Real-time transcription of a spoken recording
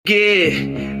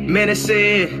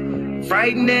menacing,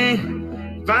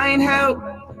 frightening, find help.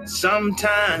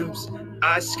 Sometimes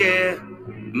I scare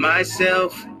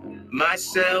myself.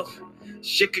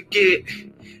 Shit could get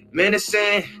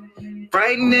menacing,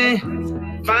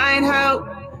 frightening, find help.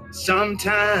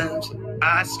 Sometimes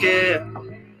I scare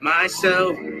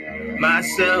myself.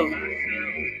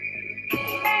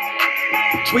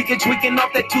 Tweaking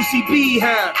off that 2CB,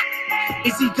 huh?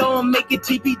 Is he gonna make it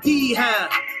TBD, huh?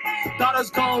 Thought I was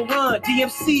gonna run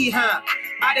DMC, huh?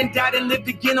 I done died and lived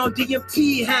again on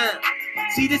DMT, huh?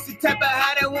 See, this the type of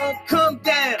high that won't come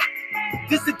down.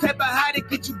 This the type of high that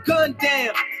get you gunned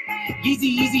down.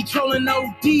 Easy trolling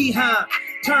OD, huh?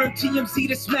 Turn TMC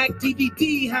to smack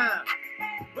DVD, huh?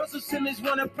 Russell Simmons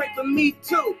wanna pray for me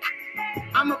too.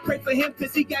 I'ma pray for him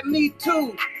cause he got me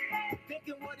too.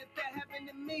 Thinking what if that happened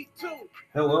to me too?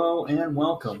 Hello and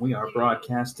welcome. We are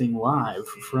broadcasting live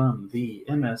from the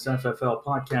MSFFL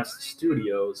podcast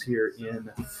studios here in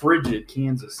frigid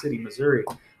Kansas City, Missouri.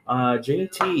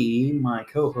 JT, my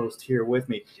co-host here with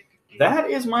me. That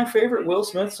is my favorite Will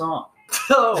Smith song.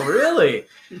 Oh, really?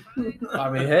 I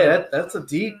mean, hey, that's a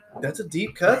deep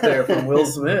cut there from Will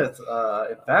Smith.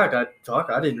 In fact, I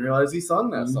didn't realize he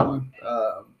sung that song.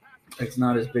 It's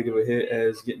not as big of a hit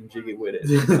as Getting Jiggy With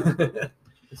It.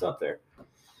 It's up there.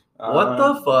 What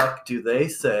the fuck do they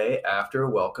say after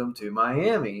Welcome to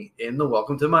Miami in the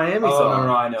Welcome to Miami song?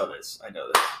 No, I know this.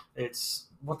 It's,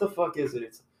 what the fuck is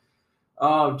it?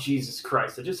 Oh, Jesus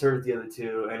Christ. I just heard it the other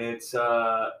two, and it's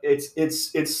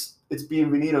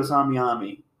Bienvenidos a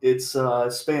Miami. It's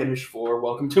Spanish for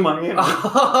Welcome to Miami.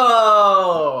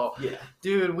 Oh, yeah,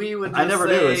 dude, we would. I never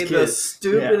knew as the kids.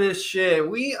 stupidest shit.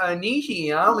 We anishi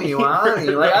yami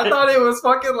wami. Like I thought it was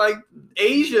fucking like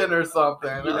Asian or something.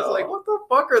 I was like, what the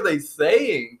fuck are they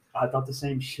saying? I thought the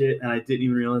same shit, and I didn't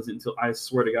even realize it until, I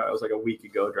swear to God, it was like a week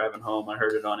ago driving home. I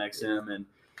heard it on XM, and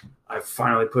I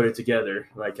finally put it together.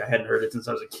 Like, I hadn't heard it since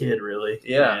I was a kid, really.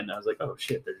 Yeah. And I was like, oh,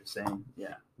 shit, they're just saying,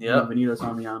 yeah. Bienvenidos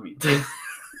a Miami.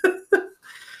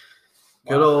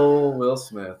 Good old Will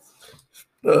Smith.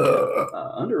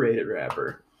 Underrated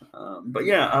rapper. But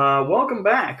yeah, welcome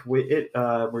back.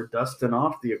 We're dusting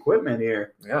off the equipment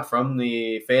here. Yeah, from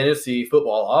the fantasy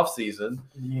football off season.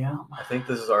 Yeah. I think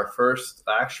this is our first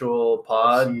actual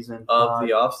pod of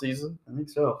the off season. I think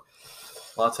so.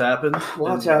 Lots happened.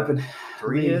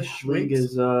 Three-ish league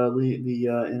is the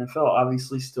NFL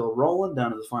obviously still rolling down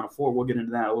to the Final Four. We'll get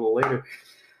into that a little later.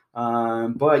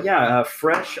 But yeah,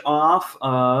 fresh off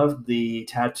of the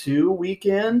tattoo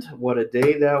weekend. What a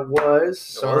day that was.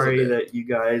 Sorry that you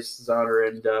guys, Zotter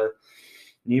and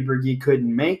Nieberge,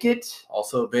 couldn't make it.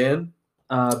 Also, Ben,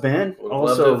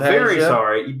 also very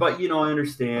sorry. But, I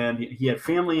understand. He had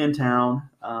family in town,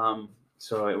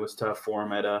 so it was tough for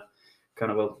him at a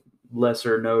kind of a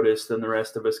lesser notice than the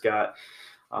rest of us got.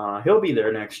 He'll be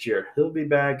there next year. He'll be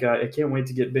back. I can't wait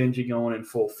to get Benji going in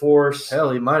full force.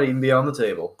 Hell, he might even be on the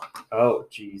table. Oh,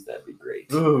 geez, that'd be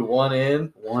great. Ooh, one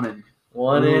in on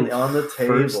the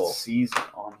table. First season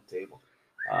on the table.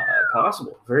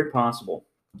 Possible, very possible.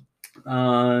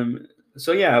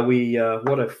 So yeah, we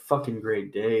what a fucking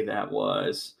great day that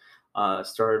was.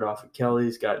 Started off at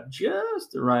Kelly's, got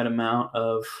just the right amount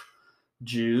of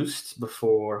juiced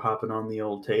before hopping on the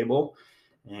old table,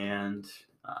 and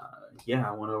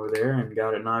I went over there and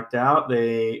got it knocked out.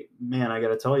 I got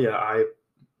to tell you,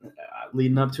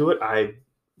 leading up to it, I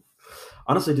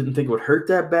honestly didn't think it would hurt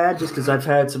that bad, just because I've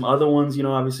had some other ones,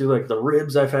 obviously like the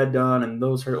ribs I've had done, and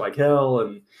those hurt like hell,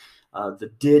 and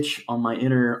the ditch on my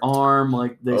inner arm,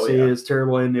 like they say, is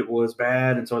terrible, and it was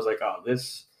bad, and so I was like, oh,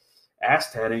 this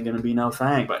ass tat ain't gonna be no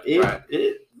thing, but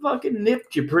it fucking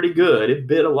nipped you pretty good. It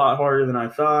bit a lot harder than I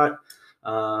thought.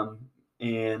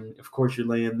 And of course, you're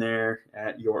laying there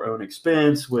at your own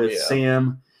expense with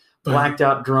Sam blacked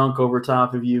out drunk over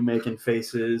top of you, making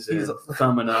faces and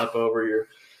thumbing up over your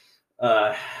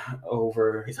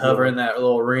He's hovering that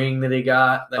little ring that he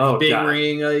got,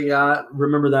 ring that he got.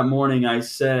 Remember that morning I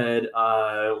said,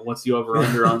 what's the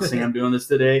over-under on Sam doing this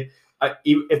today?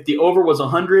 If the over was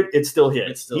 100, it still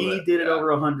hit. He did it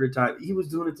over 100 times. He was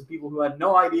doing it to people who had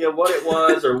no idea what it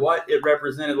was or what it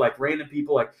represented, like random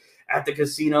people, like at the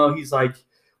casino. He's like,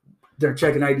 they're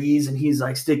checking IDs, and he's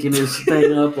like sticking his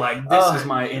thing up, like, this is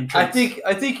my entrance.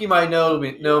 I think you might know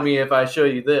me if I show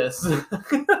you this.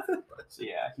 So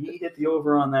yeah, he hit the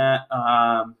over on that.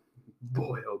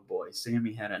 Boy, oh boy,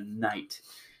 Sammy had a night.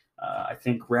 I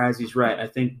think Razzie's right. I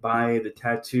think by the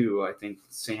tattoo, I think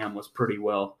Sam was pretty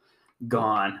well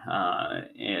gone,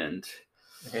 and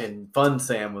Fun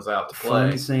Sam was out to play.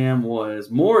 Fun Sam was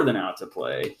more than out to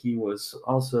play. He was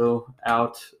also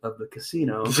out of the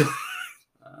casino.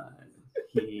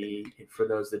 He, for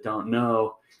those that don't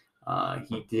know,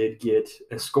 He did get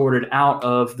escorted out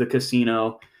of the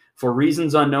casino for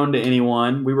reasons unknown to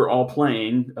anyone. We were all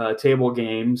playing table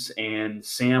games, and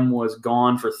Sam was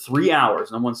gone for 3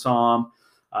 hours. No one saw him.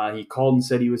 He called and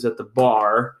said he was at the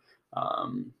bar,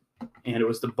 and it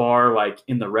was the bar like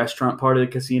in the restaurant part of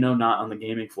the casino, not on the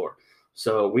gaming floor.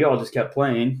 So we all just kept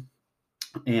playing,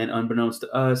 and unbeknownst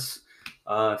to us,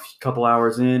 a couple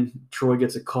hours in, Troy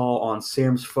gets a call on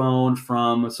Sam's phone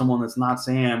from someone that's not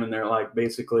Sam, and they're like,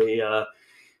 basically,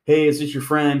 hey, is this your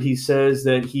friend? He says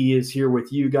that he is here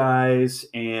with you guys,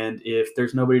 and if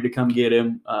there's nobody to come get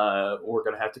him, we're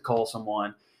going to have to call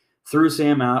someone. Threw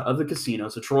Sam out of the casino.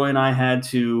 So Troy and I had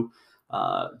to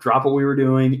drop what we were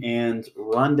doing and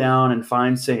run down and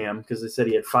find Sam, because they said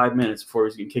he had 5 minutes before he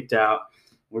was getting kicked out.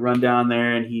 We run down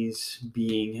there, and he's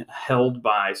being held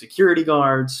by security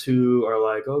guards who are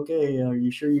like, okay, are you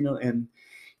sure you know? And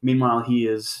meanwhile, he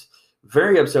is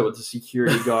very upset with the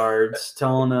security guards,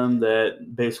 telling them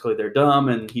that basically they're dumb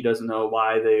and he doesn't know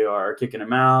why they are kicking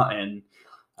him out. And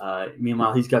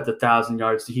meanwhile, he's got the 1,000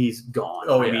 yards. He's gone.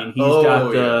 Oh, yeah. I mean,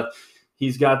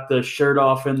 he's got the shirt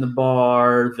off in the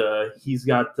bar. He's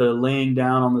got the laying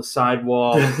down on the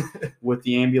sidewalk with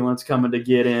the ambulance coming to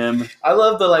get him. I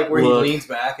love the where he leans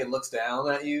back and looks down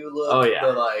at you. Look, oh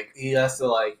yeah. He has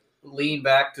to lean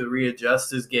back to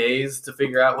readjust his gaze to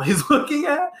figure out what he's looking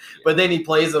at, but then he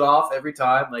plays it off every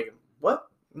time. Like, what?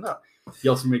 No. He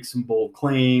also makes some bold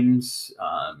claims,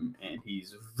 and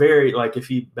he's very if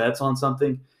he bets on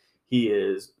something, he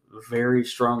is very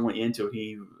strongly into it.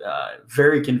 He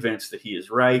very convinced that he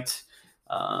is right,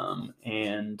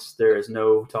 and there is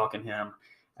no talking him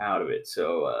out of it.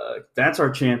 So that's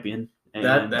our champion.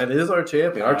 And that is our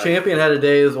champion. Our champion had a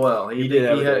day as well. He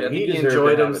did. He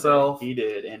enjoyed himself. He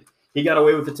did, and he got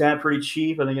away with the tab pretty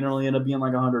cheap. I think it only ended up being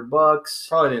like $100.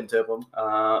 Probably didn't tip him.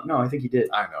 No, I think he did.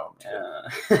 I know.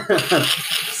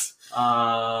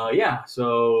 Yeah.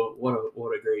 So what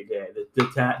a great day. The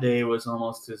tat day was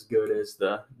almost as good as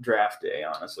the draft day,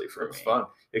 honestly, for me. It was fun,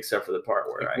 except for the part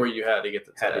where you had to get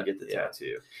the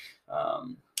tattoo.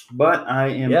 But I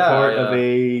am part of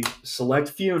a select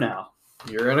few now.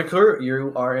 You are in a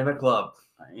club.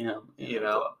 I am.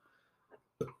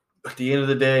 At the end of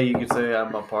the day, you can say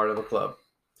I'm a part of a club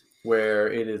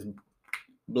where it is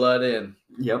blood in.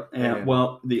 Yep. And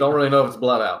don't really know if it's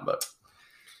blood out, but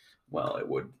it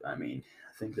would. I mean,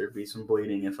 I think there'd be some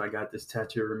bleeding if I got this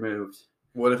tattoo removed.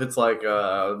 What if it's like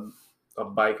a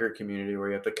biker community where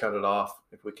you have to cut it off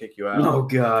if we kick you out? Oh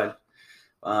God.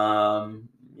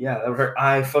 Yeah, that would hurt.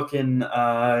 I fucking.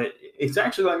 It's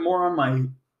actually more on my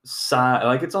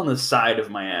side, it's on the side of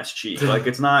my ass cheek.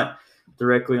 It's not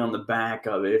directly on the back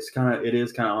of it. It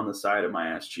is kind of on the side of my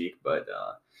ass cheek. But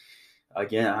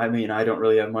again, I mean, I don't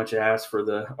really have much ass for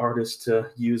the artist to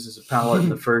use as a palette in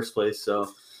the first place. So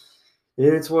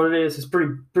it's what it is. It's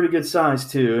pretty good size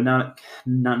too. Not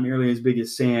nearly as big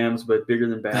as Sam's, but bigger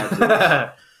than Babs.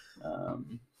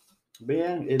 But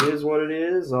yeah, it is what it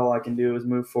is. All I can do is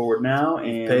move forward now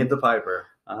and paid the piper.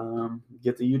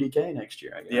 Get the UDK next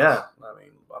year, I guess. Yeah, I mean,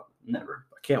 never.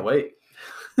 I can't wait.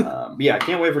 Yeah, I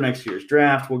can't wait for next year's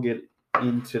draft. We'll get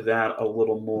into that a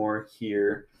little more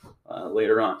here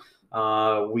later on.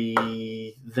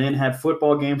 We then had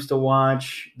football games to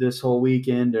watch this whole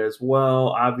weekend as well.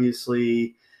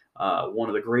 Obviously, one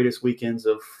of the greatest weekends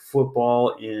of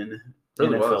football in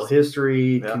NFL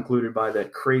history, concluded by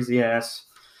that crazy-ass,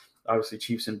 obviously,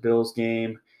 Chiefs and Bills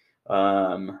game.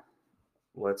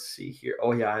 Let's see here.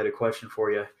 Oh, yeah, I had a question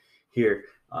for you here,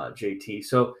 JT.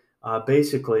 So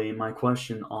basically, my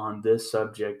question on this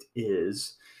subject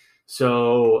is,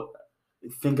 so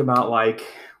think about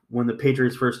when the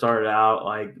Patriots first started out,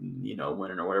 winning or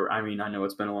whatever. I mean, I know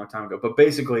it's been a long time ago, but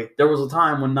basically there was a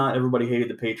time when not everybody hated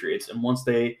the Patriots. And once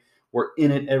they were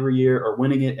in it every year or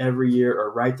winning it every year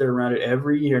or right there around it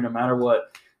every year, no matter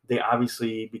what, they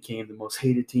obviously became the most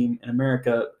hated team in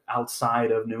America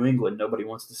outside of New England. Nobody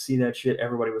wants to see that shit.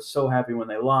 Everybody was so happy when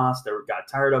they lost. They got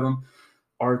tired of them.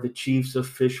 Are the Chiefs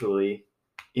officially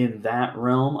in that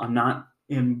realm? I'm not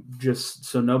in, just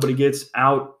so nobody gets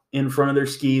out in front of their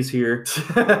skis here.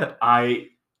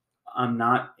 I'm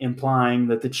not implying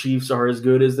that the Chiefs are as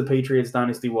good as the Patriots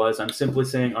dynasty was. I'm simply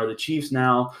saying, are the Chiefs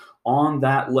now on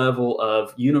that level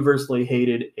of universally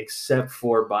hated except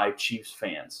for by Chiefs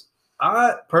fans?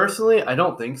 Personally, I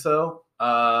don't think so.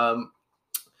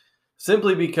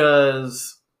 Simply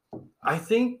because I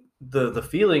think the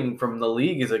feeling from the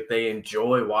league is they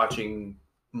enjoy watching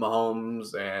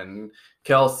Mahomes and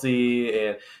Kelsey,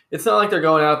 and it's not like they're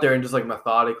going out there and just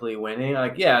methodically winning.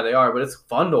 Yeah, they are, but it's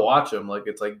fun to watch them.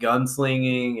 It's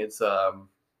gunslinging. It's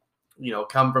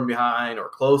come from behind or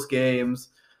close games.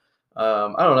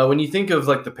 I don't know. When you think of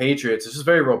like the Patriots, it's just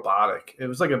very robotic. It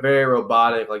was like a very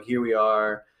robotic, like here we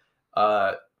are.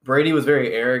 Brady was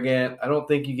very arrogant. I don't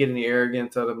think you get any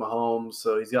arrogance out of Mahomes.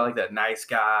 So he's got like that nice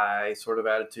guy sort of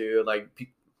attitude. Like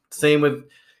same with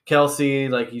Kelsey.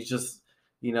 Like he's just,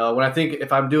 when I think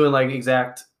if I'm doing like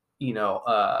exact,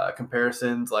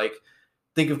 comparisons, like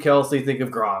think of Kelsey, think of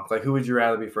Gronk. Like who would you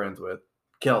rather be friends with?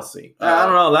 Kelsey. I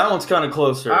don't know. That one's kind of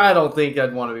closer. I don't think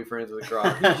I'd want to be friends with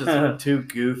Gronk. He's just too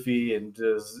goofy and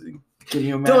just. Can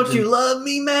you imagine? Don't you love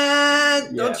me,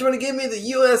 man? Yeah. Don't you want to give me the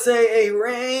USAA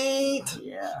rate?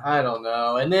 Yeah. I don't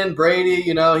know. And then Brady,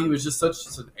 he was just such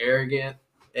an arrogant,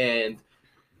 and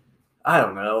I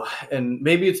don't know. And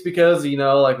maybe it's because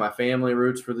like my family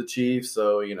roots for the Chiefs,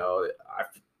 so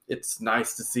it's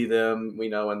nice to see them,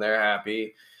 when they're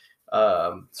happy.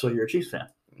 So you're a Chiefs fan?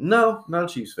 No, not a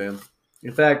Chiefs fan.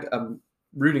 In fact, I'm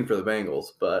rooting for the Bengals,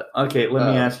 but okay.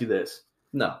 Let me ask you this.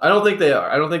 No, I don't think they are.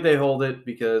 I don't think they hold it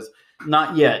because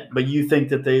not yet. But you think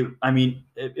that they? I mean,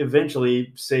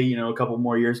 eventually, say a couple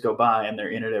more years go by and they're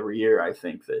in it every year. I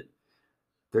think that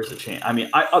there's a chance. I mean,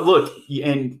 I look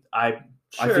and I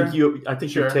think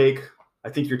your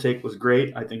take was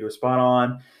great. I think it was spot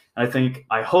on. And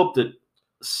I hope that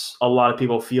a lot of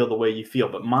people feel the way you feel.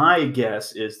 But my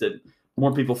guess is that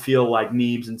more people feel like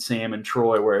Neebs and Sam and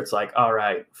Troy, where it's like, all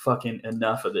right, fucking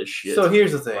enough of this shit. So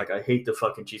here's the thing. Like, I hate the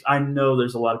fucking Chiefs. I know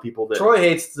there's a lot of people that Troy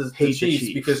hates the Chiefs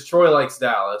Chiefs because Troy likes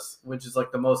Dallas, which is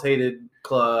like the most hated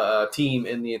team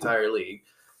in the entire league.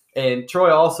 And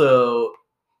Troy also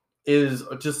is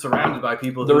just surrounded by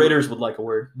people. The Raiders would like a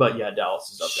word, but yeah, Dallas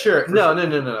is up there. Sure.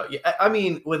 No. Yeah, I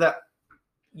mean, with that,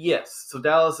 yes. So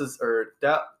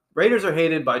Raiders are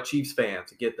hated by Chiefs fans.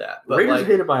 I get that. But Raiders are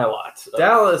hated by a lot. So.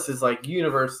 Dallas is like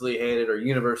universally hated or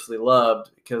universally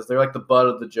loved because they're like the butt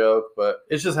of the joke, but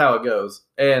it's just how it goes.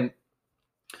 And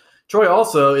Troy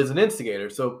also is an instigator,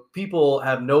 so people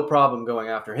have no problem going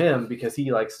after him because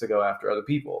he likes to go after other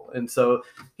people. And so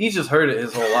he's just heard it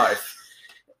his whole life.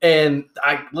 And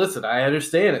I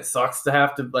understand it sucks to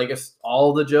have to, like,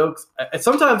 all the jokes.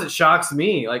 Sometimes it shocks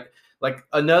me. Like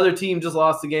another team just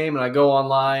lost the game and I go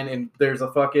online and there's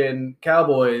a fucking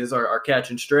Cowboys are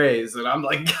catching strays. And I'm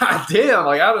like, God damn,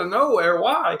 like out of nowhere,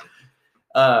 why?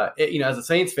 As a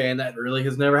Saints fan, that really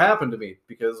has never happened to me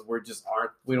because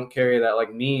we don't carry that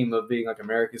like meme of being like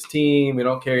America's team. We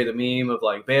don't carry the meme of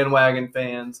like bandwagon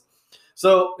fans.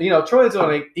 So, Troy's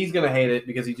he's going to hate it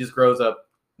because he just grows up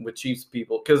with Chiefs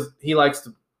people because he likes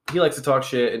to talk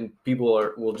shit and people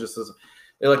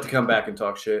they like to come back and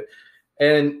talk shit.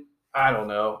 And I don't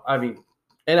know. I mean,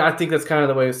 and I think that's kind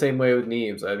of the same way with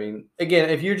Neebs. I mean, again,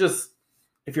 if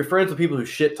you're friends with people who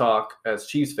shit talk as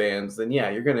Chiefs fans, then yeah,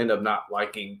 you're going to end up not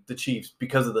liking the Chiefs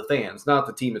because of the fans, not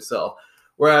the team itself.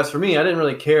 Whereas for me, I didn't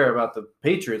really care about the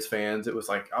Patriots fans. It was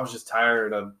like I was just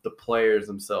tired of the players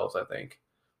themselves, I think.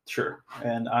 Sure.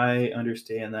 And I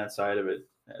understand that side of it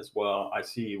as well. I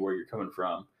see where you're coming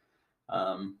from.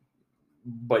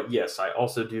 But yes, I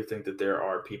also do think that there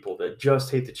are people that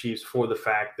just hate the Chiefs for the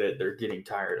fact that they're getting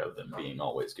tired of them being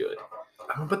always good.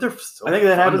 But they're so I think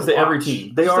that happens to every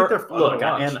team. They are. They're fun look, to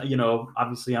watch. And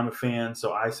obviously I'm a fan,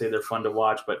 so I say they're fun to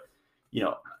watch. But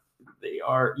they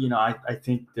are. I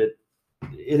think that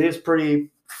it is pretty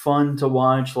fun to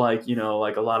watch. Like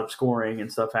like a lot of scoring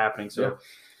and stuff happening. So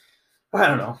I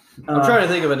don't know. I'm trying to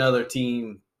think of another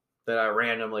team that I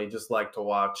randomly just like to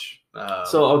watch.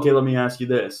 Okay, let me ask you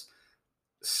this.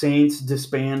 Saints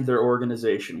disband their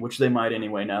organization, which they might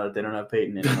anyway now that they don't have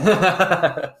Peyton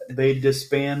anymore. They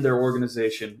disband their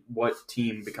organization. What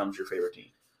team becomes your favorite team?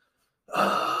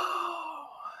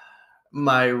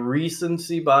 My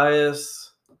recency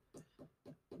bias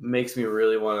makes me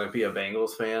really want to be a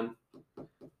Bengals fan.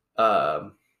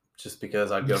 Just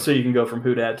because I'd go. So you can go from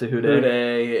Houdat to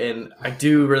Houdat. And I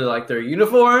do really like their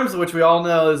uniforms, which we all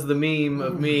know is the meme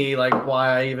of me, like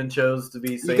why I even chose to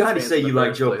be Saints. You got to say you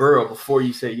like Joe Burrow before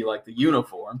you say you like the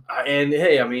uniform. And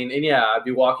hey, I'd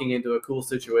be walking into a cool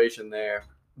situation there.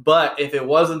 But if it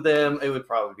wasn't them, it would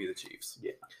probably be the Chiefs.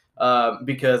 Yeah.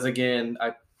 Because again,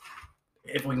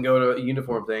 if we can go to a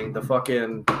uniform thing,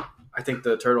 I think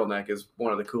the turtleneck is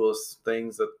one of the coolest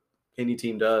things that any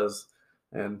team does,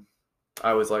 and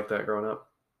I always liked that growing up.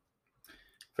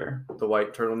 Fair. The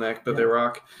white turtleneck that they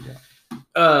rock.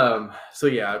 Yeah. So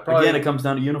yeah, again, it comes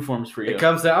down to uniforms for you. It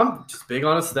comes down. I'm just big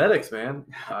on aesthetics, man.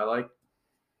 I like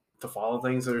to follow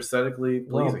things that are aesthetically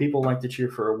pleasing. Well, people like to cheer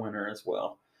for a winner as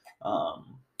well.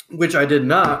 Which I did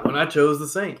not when I chose the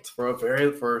Saints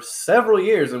for several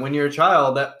years. And when you're a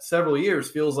child, that several years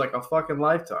feels like a fucking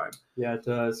lifetime. Yeah, it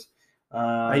does.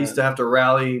 I used to have to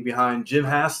rally behind Jim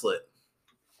Haslett.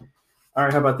 All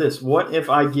right, how about this? What if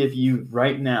I give you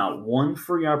right now one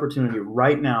free opportunity?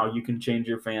 Right now, you can change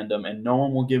your fandom, and no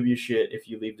one will give you shit if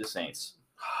you leave the Saints.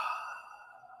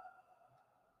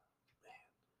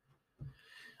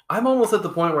 I'm almost at the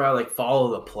point where I like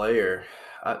follow the player.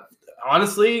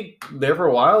 Honestly, there for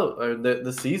a while,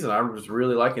 the season, I was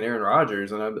really liking Aaron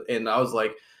Rodgers, and I was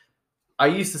like, I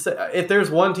used to say, if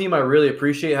there's one team I really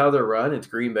appreciate how they're run, it's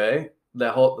Green Bay.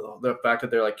 The fact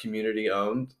that they're like community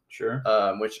owned, Sure.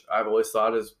 which I've always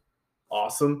thought is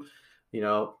awesome. You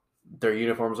know, their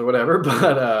uniforms or whatever,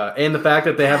 but and the fact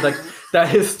that they have like that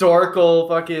historical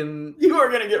fucking. You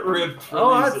are gonna get ripped for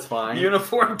Oh, these that's fine.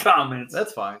 uniform comments.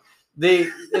 That's fine. They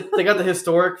got the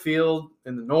historic field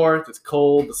in the north. It's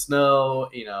cold, the snow,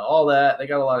 all that. They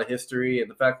got a lot of history, and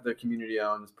the fact that they're community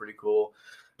owned is pretty cool.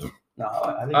 No,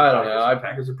 I think I don't know.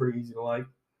 Packers are pretty easy to like.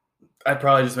 I'd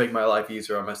probably just make my life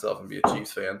easier on myself and be a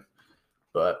Chiefs fan.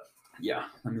 But yeah,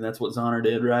 I mean that's what Zonner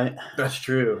did, right? That's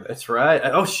true. That's right.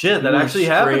 Oh shit, that actually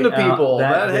happened to people.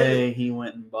 That day he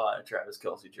went and bought a Travis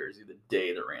Kelce jersey the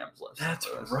day the Rams left. That's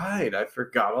right. I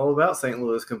forgot all about St.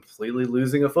 Louis completely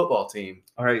losing a football team.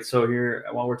 All right, so here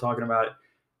while we're talking about it,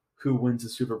 who wins the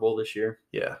Super Bowl this year?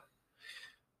 Yeah.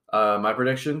 My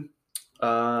prediction.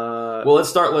 Well, let's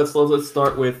start. Let's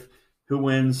start with who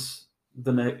wins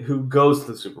who goes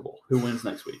to the Super Bowl. Who wins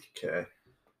next week? Okay.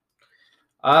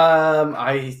 I'm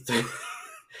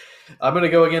going to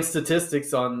go against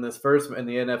statistics on this first in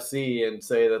the NFC and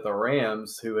say that the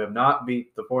Rams, who have not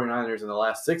beat the 49ers in the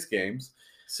last 6 games.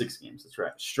 6 games, that's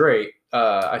right. Straight.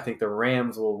 I think the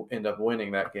Rams will end up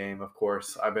winning that game, of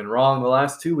course. I've been wrong the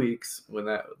last 2 weeks with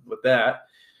that.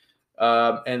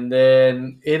 And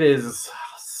then it is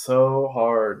so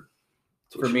hard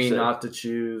for me not to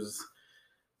choose.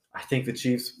 I think the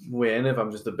Chiefs win. If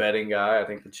I'm just a betting guy, I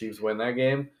think the Chiefs win that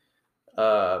game.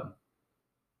 So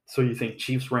you think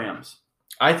Chiefs-Rams?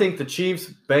 I think the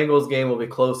Chiefs-Bengals game will be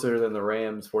closer than the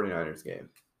Rams-49ers game.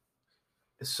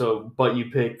 So, but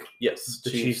you pick the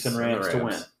Chiefs and Rams to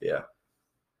win. Yeah.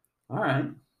 All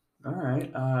right.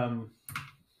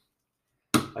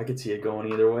 I could see it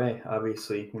going either way.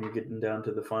 Obviously, when you're getting down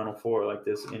to the Final Four like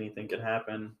this, anything can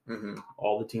happen. Mm-hmm.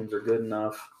 All the teams are good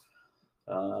enough.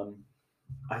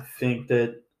 I think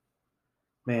that,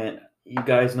 man, you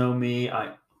guys know me.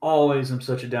 I always am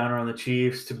such a downer on the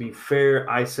Chiefs. To be fair,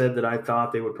 I said that I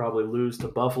thought they would probably lose to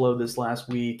Buffalo this last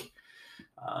week.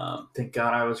 Thank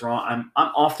God I was wrong.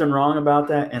 I'm often wrong about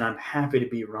that, and I'm happy to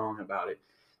be wrong about it.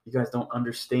 You guys don't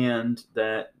understand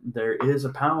that there is a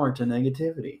power to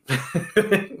negativity.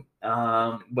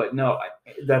 But no,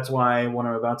 that's why what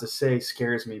I'm about to say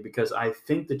scares me, because I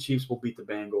think the Chiefs will beat the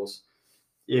Bengals.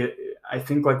 I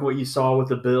think like what you saw with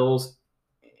the Bills,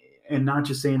 and not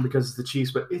just saying because it's the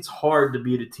Chiefs, but it's hard to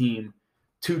beat a team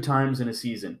 2 times in a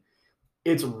season.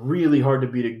 It's really hard to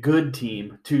beat a good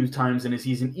team 2 times in a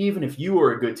season, even if you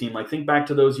were a good team. Like, think back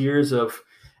to those years of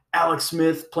Alex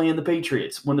Smith playing the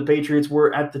Patriots. When the Patriots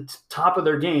were at the top of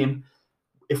their game,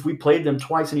 if we played them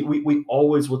twice, we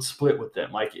always would split with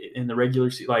them, like in the regular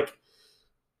season, like,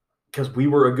 because we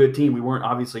were a good team. We weren't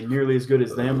obviously nearly as good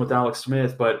as them with Alex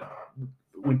Smith, but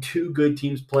when 2 good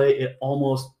teams play, it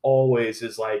almost always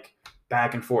is like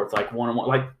back and forth, like 1-on-1.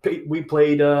 Like we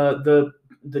played the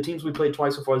teams we played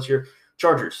twice so far this year.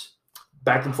 Chargers,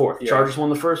 back and forth. Yeah. Chargers won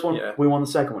the first one. Yeah. We won the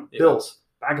second one. Yeah. Bills,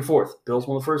 back and forth. Bills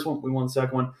won the first one. We won the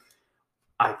second one.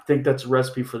 I think that's a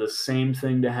recipe for the same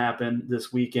thing to happen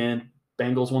this weekend.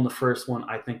 Bengals won the first one.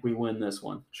 I think we win this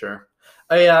one. Sure.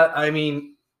 I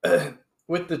mean,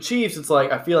 with the Chiefs, it's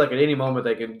like I feel like at any moment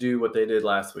they can do what they did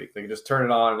last week. They can just turn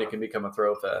it on and it can become a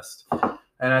throw fest.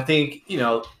 And I think,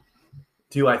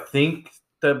 do I think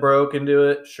that Burrow can do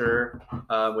it? Sure.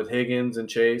 With Higgins and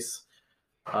Chase.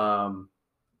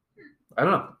 I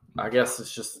don't know. I guess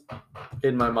it's just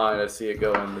in my mind I see it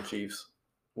going the Chiefs'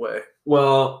 way.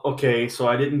 Well, okay, so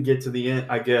I didn't get to the end.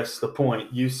 I guess the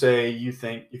point. You say you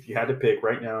think if you had to pick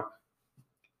right now,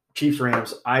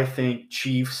 Chiefs-Rams, I think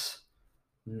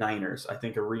Chiefs-Niners. I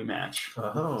think a rematch.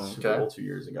 Super Bowl 2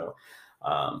 years ago.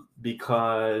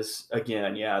 Because,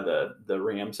 again, the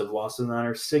Rams have lost to the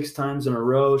Niners 6 times in a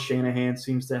row. Shanahan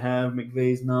seems to have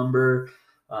McVay's number.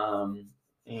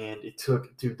 And it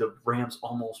took, dude, the Rams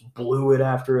almost blew it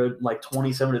after a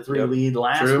 27-3 lead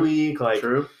last week.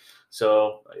 True.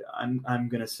 So I'm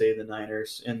gonna say the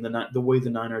Niners, and the way the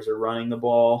Niners are running the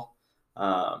ball,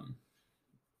 I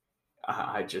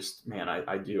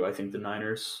do. I think the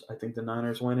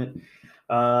Niners win it.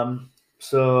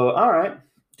 So all right.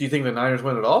 Do you think the Niners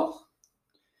win it all?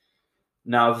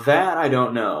 Now that I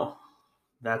don't know.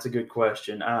 That's a good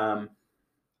question. I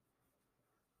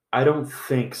don't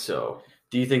think so.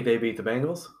 Do you think they beat the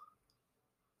Bengals?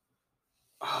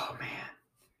 Oh, man.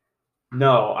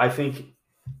 No, I think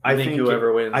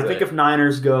whoever wins I think it, if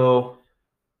Niners go,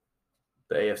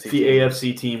 the AFC the team.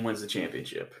 AFC team wins the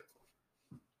championship.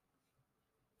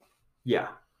 Yeah,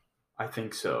 I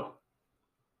think so.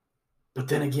 But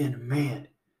then again, man,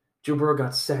 Joe Burrow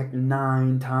got sacked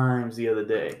 9 times the other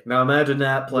day. Now imagine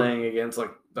that playing against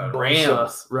like the Bosa,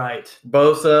 Rams, right?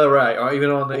 Bosa, right? Or even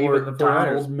the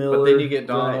Donald 49ers. Miller, but then you get right.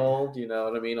 Donald. You know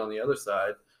what I mean on the other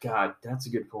side. God, that's a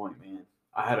good point, man.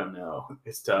 I don't know.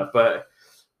 It's tough, but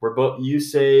we're both. You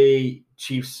say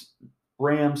Chiefs,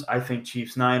 Rams. I think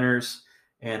Chiefs, Niners,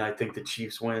 and I think the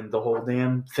Chiefs win the whole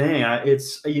damn thing. I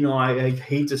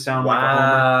hate to sound like a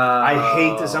homer. I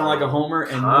hate to sound like a homer.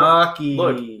 And cocky.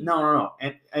 Look, no,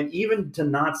 and even to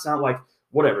not sound like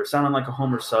whatever, sounding like a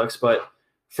homer sucks. But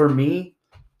for me,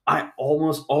 I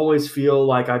almost always feel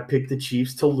like I pick the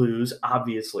Chiefs to lose.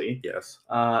 Obviously, Yes.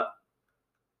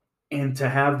 And to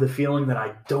have the feeling that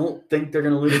I don't think they're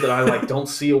going to lose, that I don't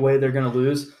see a way they're going to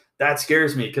lose, that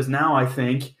scares me because now I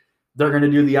think they're going to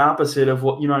do the opposite of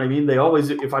what, you know what I mean? They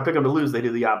always, if I pick them to lose, they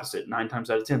do the opposite. 9 times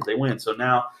out of 10, they win. So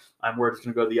now I'm worried it's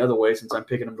going to go the other way since I'm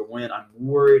picking them to win. I'm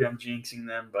worried I'm jinxing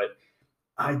them, but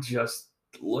I just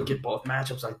look at both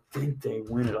matchups. I think they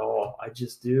win it all. I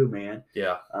just do, man.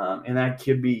 Yeah. And that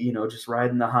could be, just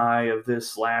riding the high of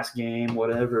this last game,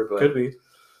 whatever. But could be.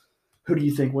 Who do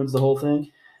you think wins the whole thing?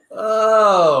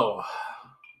 Oh,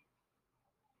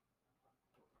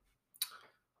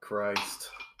 Christ.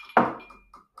 I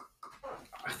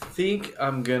think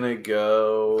I'm going to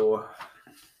go.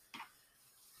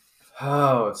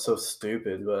 Oh, it's so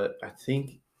stupid, but I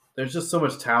think there's just so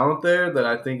much talent there that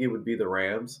I think it would be the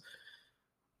Rams.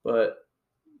 But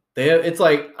it's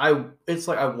like I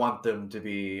want them to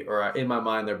be, or in my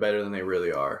mind, they're better than they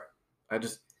really are. I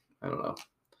don't know.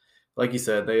 Like you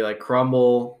said, they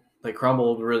crumble. They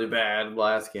crumbled really bad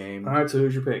last game. All right, so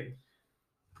who's your pick?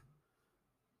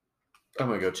 I'm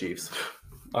going to go Chiefs.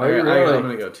 Are you really? I'm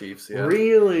going to go Chiefs, yeah.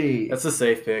 Really? That's a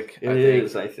safe pick, It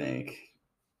is, I think.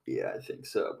 Yeah, I think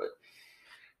so. But,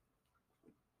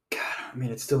 God, I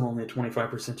mean, it's still only a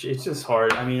 25%. It's just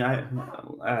hard. I mean, I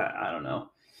don't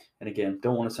know. And again,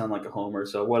 don't want to sound like a homer,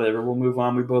 so whatever. We'll move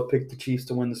on. We both picked the Chiefs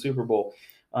to win the Super Bowl.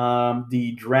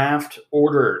 The draft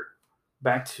order.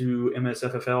 Back to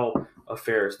MSFFL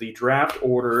affairs. The draft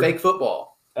order. Fake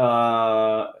football.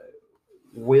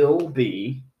 Will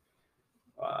be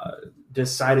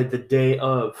decided the day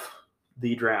of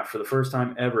the draft for the first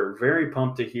time ever. Very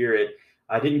pumped to hear it.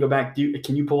 I didn't go back.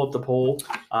 Can you pull up the poll?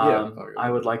 Yeah.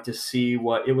 I would like to see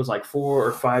what it was like 4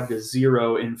 or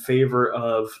 5-0 in favor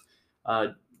of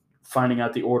finding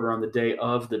out the order on the day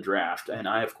of the draft. And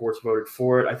I, of course, voted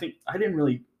for it. I think I didn't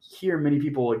really hear many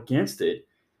people against it.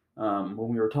 When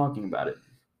we were talking about it.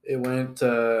 It went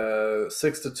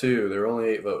 6-2. There were only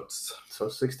 8 votes. So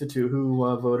 6-2.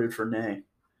 Who voted for nay?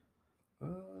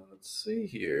 Let's see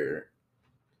here.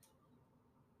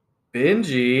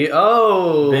 Benji.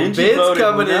 Oh, Ben's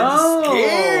coming in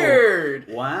scared.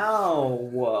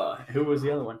 Wow. Who was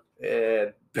the other one?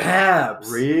 Babs.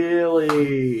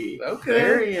 Really? Okay.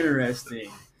 Very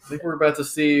interesting. I think we're about to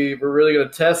see. We're really going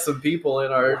to test some people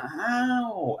in our.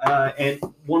 Wow. And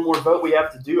one more vote we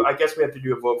have to do. I guess we have to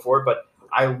do a vote for it, but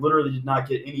I literally did not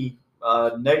get any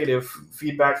negative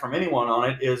feedback from anyone on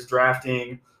it. Is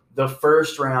drafting the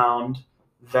first round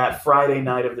that Friday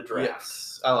night of the draft.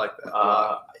 Yes, I like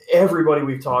that. Everybody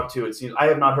we've talked to, it seems, I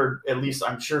have not heard, at least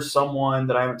I'm sure someone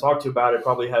that I haven't talked to about it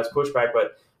probably has pushback,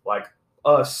 but like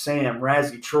us, Sam,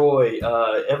 Razzie, Troy,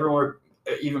 everyone.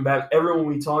 Even back, everyone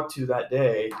we talked to that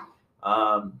day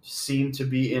seemed to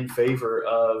be in favor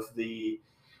of the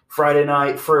Friday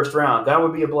night first round. That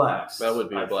would be a blast. That would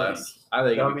be a blast. I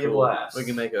think that would be cool. a blast. We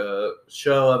can make a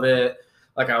show of it.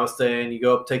 Like I was saying, you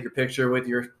go up, take your picture with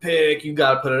your pick. You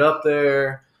got to put it up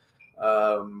there.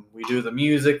 We do the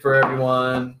music for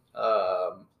everyone.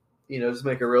 Just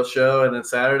make a real show. And then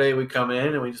Saturday we come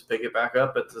in and we just pick it back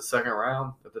up at the second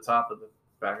round, at the top of the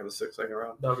back of the second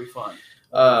round. That would be fun.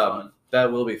 That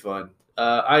will be fun.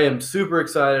 I am super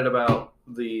excited about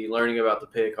the learning about the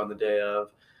pick on the day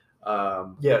of.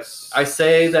 Yes. I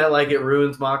say that like it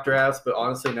ruins mock drafts, but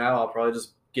honestly now I'll probably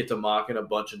just get to mock in a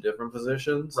bunch of different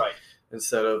positions. Right.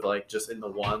 Instead of like just in the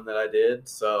one that I did.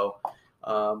 So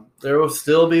there will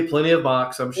still be plenty of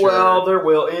mocks, I'm sure. Well, there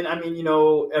will. And I mean,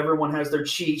 everyone has their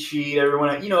cheat sheet. Everyone,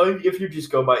 if you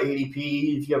just go by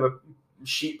ADP, if you have a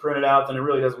sheet printed out, then it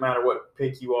really doesn't matter what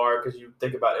pick you are because you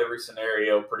think about every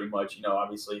scenario pretty much.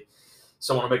 Obviously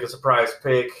someone will make a surprise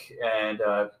pick and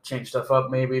change stuff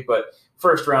up maybe, but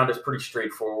first round is pretty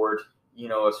straightforward,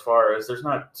 as far as there's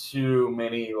not too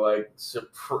many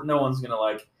no one's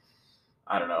gonna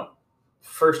I don't know,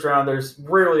 first round, there's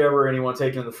rarely ever anyone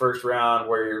taken in the first round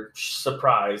where you're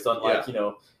surprised. Unlike,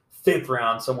 fifth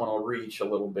round, someone will reach a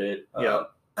little bit.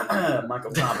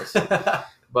 Michael Thomas.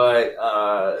 But,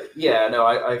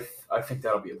 I think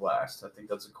that'll be a blast. I think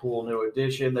that's a cool new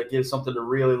addition that gives something to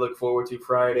really look forward to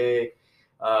Friday.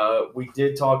 We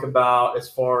did talk about, as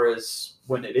far as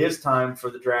when it is time for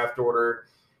the draft order,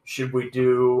 should we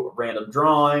do a random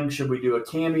drawing? Should we do a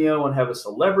cameo and have a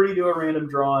celebrity do a random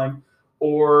drawing?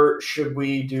 Or should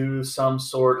we do some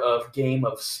sort of game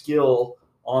of skill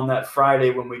on that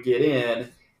Friday when we get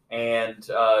in and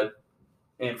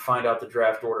find out the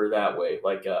draft order that way?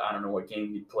 Like, I don't know what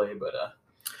game you'd play, but...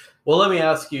 Well, let me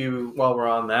ask you, while we're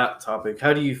on that topic,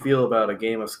 how do you feel about a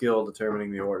game of skill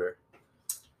determining the order?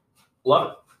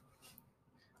 Love it.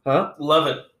 Huh? Love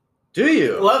it. Do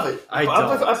you? Love it.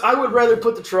 I would rather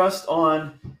put the trust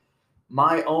on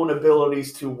my own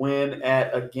abilities to win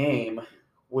at a game,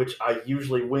 which I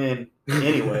usually win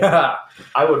anyway.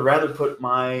 I would rather put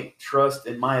my trust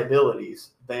in my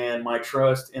abilities than my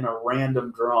trust in a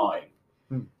random drawing.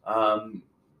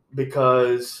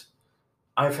 Because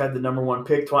I've had the number one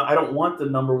pick twice. I don't want the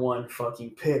number one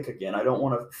fucking pick again. I don't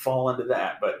want to fall into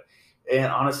that.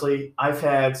 And honestly, I've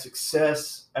had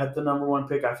success at the number one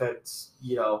pick. I've had,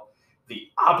 the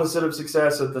opposite of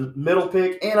success at the middle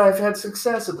pick, and I've had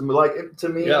success at to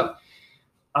me.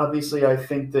 Obviously, I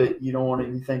think that you don't want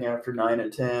anything after 9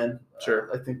 and 10. Sure.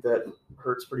 I think that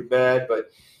hurts pretty bad,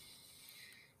 but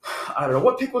I don't know.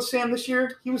 What pick was Sam this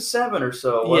year? He was 7 or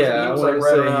so. Wasn't he? He was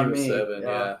right around me. 7,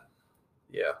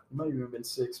 yeah. It might have even been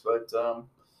 6, but I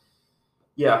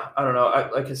don't know.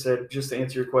 Like I said, just to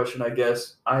answer your question, I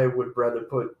guess I would rather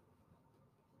put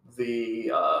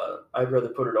I'd rather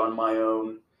put it on my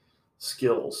own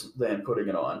skills than putting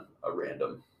it on a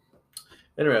random.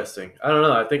 Interesting. I don't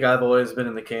know. I think I've always been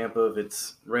in the camp of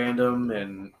it's random,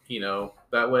 and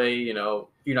that way, you're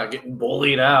not getting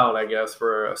bullied out, I guess,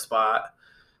 for a spot.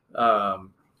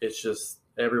 It's just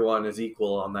everyone is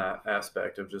equal on that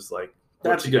aspect of just like.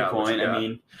 That's a good point. I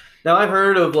mean, now I've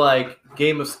heard of like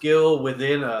game of skill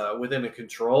within a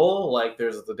control. Like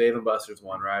there's the Dave and Buster's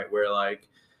one, right, where like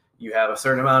you have a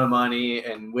certain amount of money,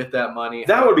 and with that money,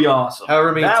 that would be awesome.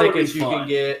 However many tickets you can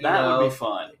get, that would be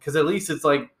fun. Because at least it's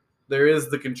like there is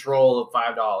the control of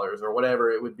 $5 or whatever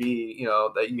it would be,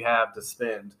 that you have to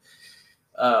spend.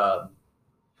 We'll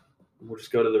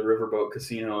just go to the Riverboat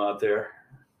Casino out there,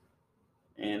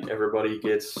 and everybody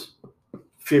gets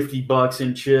 $50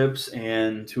 in chips,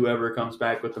 and whoever comes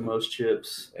back with the most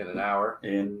chips in an hour,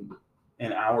 in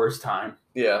an hour's time,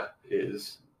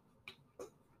 is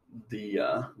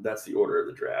that's the order of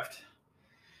the draft.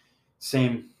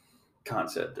 Same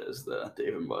concept as the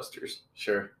Dave and Buster's.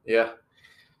 Sure. Yeah.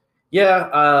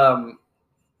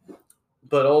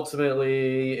 But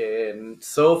ultimately, and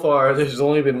so far, there's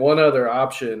only been one other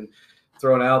option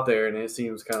thrown out there, and it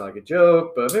seems kind of like a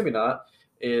joke, but maybe not.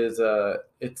 It's a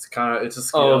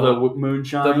skill. Oh, the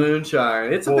moonshine. The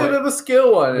moonshine. It's a bit of a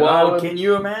skill one. Well, can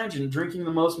you imagine drinking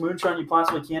the most moonshine you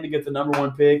possibly can to get the number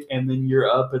one pick, and then you're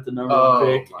up at the number one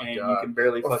pick, and you can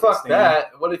barely fucking fuck stand.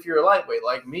 that. What if you're a lightweight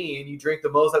like me and you drink the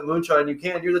most that moonshine you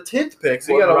can? You're the 10th pick,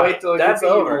 so you gotta wait till it gets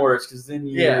over. That'd be even worse, because then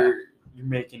you're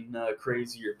making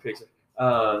crazier picks.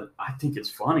 I think it's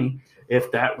funny.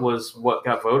 If that was what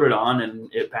got voted on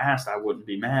and it passed, I wouldn't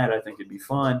be mad. I think it'd be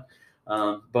fun.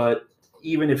 But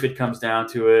even if it comes down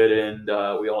to it and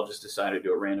we all just decide to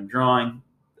do a random drawing,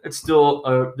 it's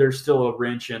still there's still a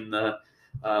wrench in the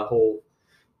whole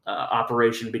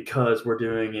operation because we're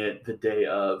doing it the day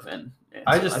of. And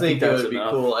I just think that would be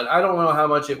cool. And I don't know how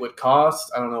much it would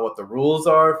cost. I don't know what the rules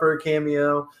are for a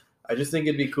cameo. I just think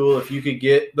it'd be cool if you could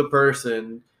get the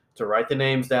person to write the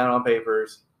names down on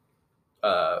papers,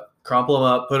 crumple them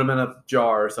up, put them in a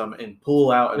jar or something, and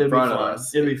pull out in front of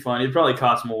us. It'd be fun. It'd probably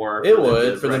cost more. It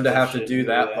would for them to have to do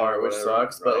that part, which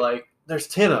sucks. Right. But like, there's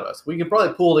 10 of us. We could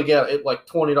probably pull together at like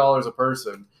 $20 a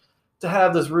person to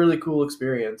have this really cool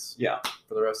experience. Yeah,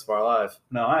 for the rest of our life.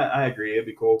 No, I agree. It'd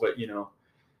be cool, but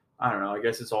I don't know. I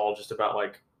guess it's all just about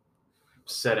like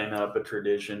setting up a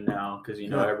tradition now, because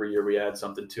every year we add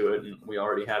something to it, and we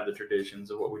already have the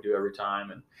traditions of what we do every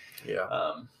time. And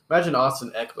imagine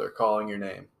Austin Eckler calling your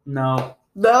name. No.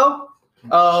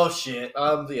 Oh shit.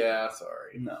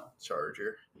 Sorry. No.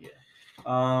 Charger. Yeah.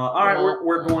 All right,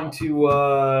 we're going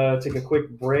to take a quick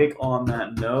break on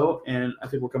that note, and I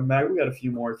think we'll come back. We got a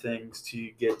few more things to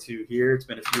get to here. It's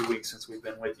been a few weeks since we've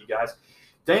been with you guys.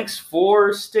 Thanks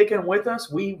for sticking with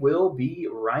us. We will be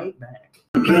right back.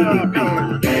 Half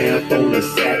on the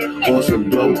sack, for some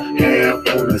dough. Half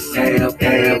on the sack,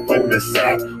 half on the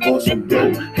sack, for some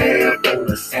dough. Half on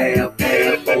the sack,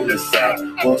 half on the sack,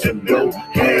 for some dough.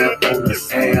 Half on the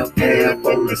sack, half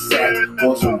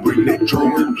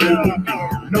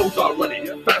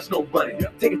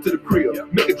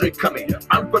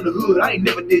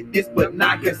did this, but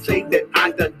now I can say that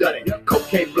I done it.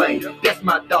 Cocaine blame, that's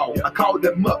my dog. I called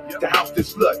them up to house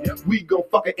this slut. We gon'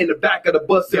 fuck her in the back of the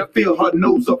bus and fill her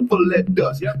nose up full of that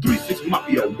dust. 3-6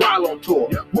 Mafia, while on tour,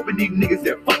 whooping these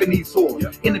niggas and fucking these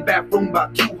whores. In the bathroom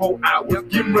about 2 whole hours,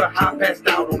 getting real high, passed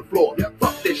out on the floor.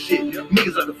 Fuck that shit,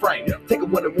 niggas on the frame. Take a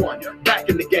 1-1, back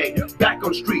in the game, back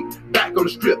on the street, back on the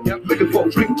strip, looking for a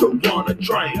drink to run a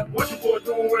train. What your boy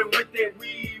doing with that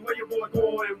weed? Where your boy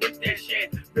going with that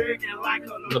shit? Big and like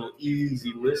a little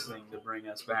easy listening to bring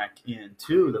us back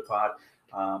into the pod.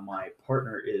 My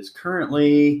partner is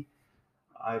currently,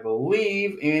 I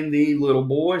believe, in the little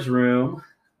boys' room,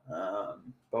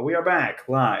 but we are back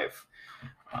live.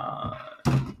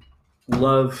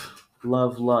 Love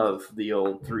the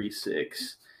old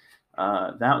 3-6.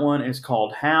 That one is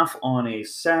called Half on a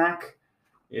Sack.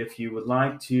 If you would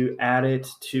like to add it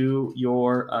to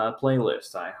your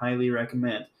playlist, I highly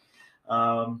recommend.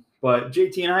 But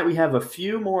JT and I, we have a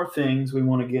few more things we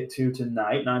want to get to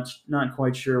tonight. Not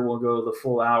quite sure we'll go the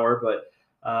full hour, but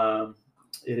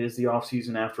it is the off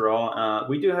season after all.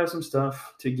 We do have some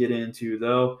stuff to get into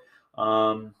though.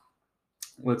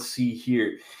 Let's see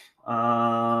here.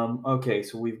 Okay,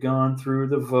 so we've gone through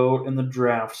the vote and the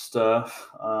draft stuff.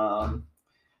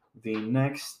 The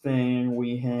next thing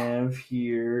we have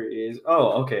here is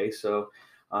so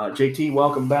JT,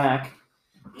 welcome back.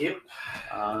 Yep.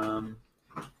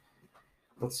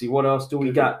 Let's see, what else do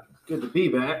we got? Good to be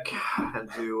back. Had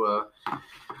to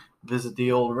visit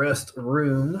the old rest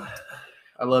room.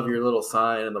 I love your little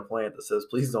sign in the plant that says,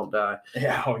 "Please don't die."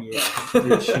 Yeah,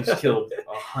 Dude, she's killed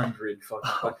 100 fucking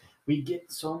plants. We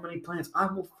get so many plants. I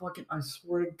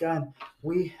swear to God,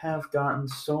 we have gotten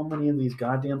so many of these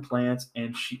goddamn plants,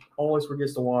 and she always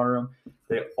forgets to water them.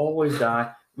 They always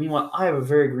die. Meanwhile, I have a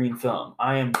very green thumb.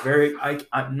 I am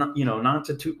I'm not, not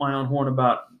to toot my own horn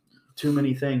about too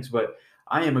many things, but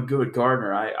I am a good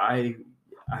gardener. I've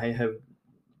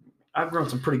grown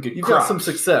some pretty good crops. You've got some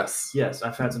success. Yes,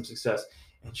 I've had some success.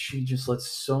 And she just lets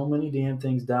so many damn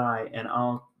things die. And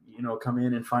I'll, come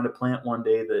in and find a plant one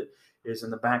day that is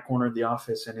in the back corner of the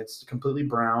office and it's completely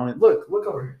brown. And look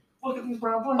over here. Look at these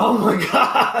brown plants. Oh my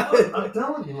God. I'm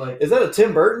telling you, is that a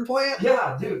Tim Burton plant?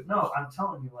 Yeah, dude. No, I'm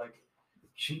telling you,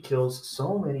 she kills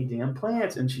so many damn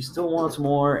plants and she still wants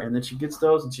more. And then she gets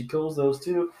those and she kills those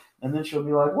too. And then she'll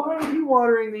be like, "Why are you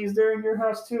watering these? They're in your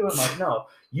house too." I'm like, "No,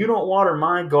 you don't water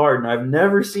my garden. I've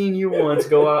never seen you once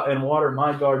go out and water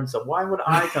my garden. So why would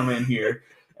I come in here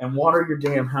and water your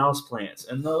damn house plants?"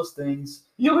 And those things,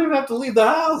 you don't even have to leave the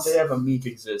house. They have a meek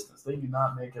existence. They do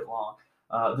not make it long.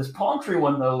 This palm tree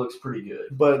one, though, looks pretty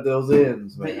good. But those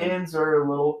ends, man. The ends are a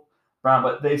little brown,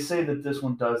 but they say that this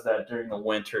one does that during the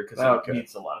winter because it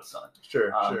needs a lot of sun.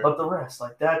 Sure. But the rest,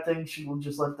 like that thing, she will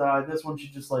just let die. This one, she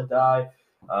just let die.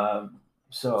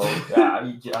 So yeah,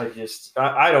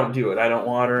 I don't do it. I don't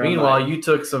water. Meanwhile, you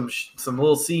took some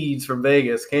little seeds from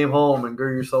Vegas, came home and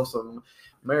grew yourself some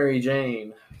Mary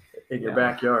Jane in your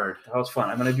backyard. That was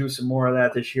fun. I'm going to do some more of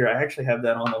that this year. I actually have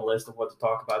that on the list of what to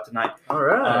talk about tonight. All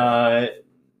right.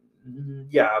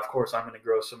 Yeah, of course, I'm going to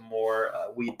grow some more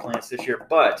weed plants this year.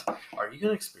 But are you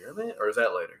going to experiment, or is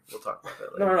that later? We'll talk about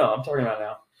that later. No. I'm talking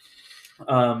about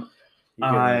now.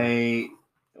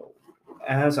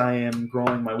 As I am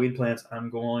growing my weed plants, I'm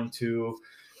going to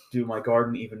do my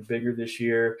garden even bigger this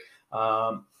year.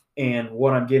 And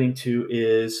what I'm getting to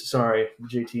is,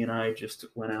 JT and I just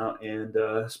went out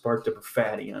and sparked up a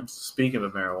fatty. Speaking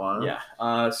of marijuana.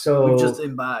 Yeah. So we just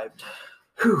imbibed.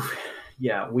 Whew,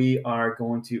 yeah, we are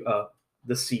going to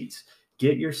the seeds.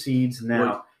 Get your seeds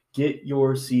now. Get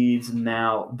your seeds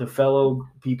now. The fellow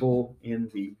people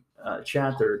in the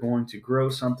chat that are going to grow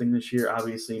something this year.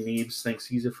 Obviously, Neebs thinks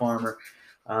he's a farmer,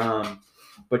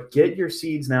 but get your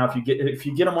seeds now. If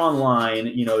you get them online,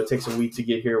 it takes a week to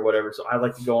get here or whatever. So I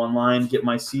like to go online, get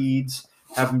my seeds,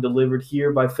 have them delivered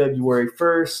here by February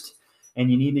 1st,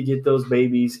 and you need to get those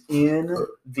babies in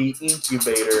the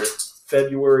incubator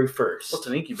February 1st. What's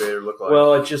an incubator look like?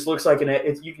 Well, it just looks like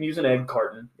you can use an egg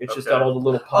carton. It's just got all the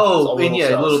little pods. Oh, and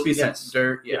a little piece of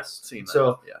dirt. Yes. Seen that.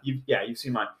 So you've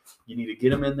seen mine. You need to get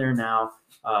them in there now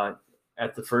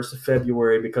at the 1st of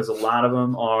February because a lot of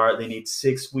them they need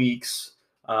 6 weeks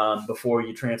before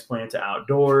you transplant to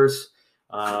outdoors.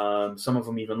 Some of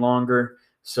them even longer.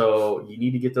 So you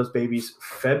need to get those babies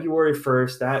February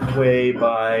 1st. That way,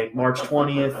 by March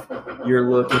 20th, you're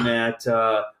looking at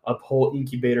a whole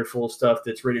incubator full of stuff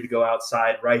that's ready to go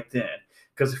outside right then.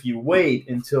 Because if you wait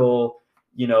until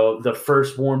the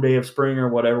first warm day of spring or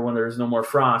whatever, when there's no more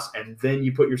frost, and then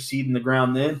you put your seed in the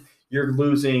ground, then you're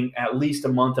losing at least a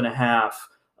month and a half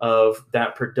of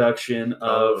that production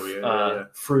of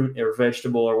fruit or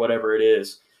vegetable or whatever it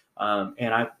is.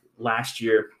 And last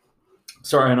year.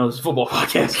 Sorry, I know this is a football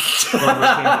podcast.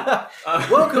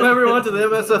 Welcome everyone to the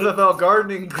MSFFL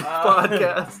Gardening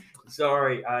Podcast.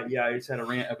 Sorry, I just had a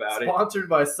rant about Sponsored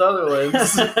by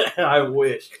Sutherland's. it. I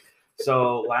wish.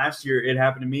 So last year it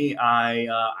happened to me. I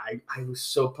was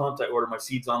so pumped. I ordered my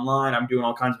seeds online. I'm doing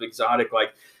all kinds of exotic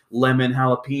like lemon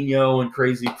jalapeno and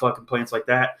crazy fucking plants like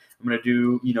that. I'm gonna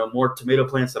do more tomato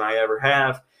plants than I ever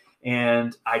have.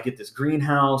 And I get this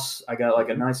greenhouse. I got like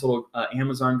a nice little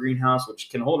Amazon greenhouse, which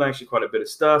can hold actually quite a bit of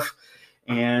stuff.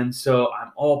 And so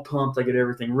I'm all pumped. I get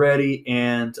everything ready,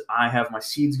 and I have my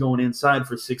seeds going inside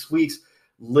for 6 weeks.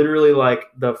 Literally, like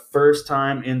the first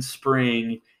time in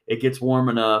spring, it gets warm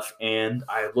enough, and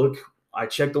I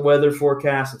check the weather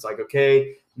forecast. It's like,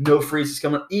 okay, no freeze is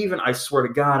coming. Even, I swear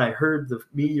to God, I heard the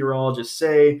meteorologist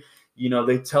say,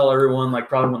 they tell everyone, like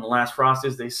probably when the last frost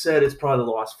is, they said it's probably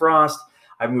the last frost.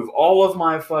 I move all of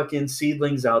my fucking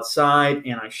seedlings outside,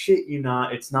 and I shit you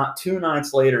not, it's not 2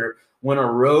 nights later when a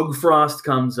rogue frost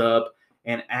comes up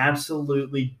and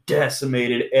absolutely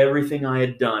decimated everything I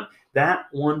had done. That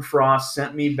one frost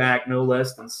sent me back no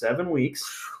less than 7 weeks.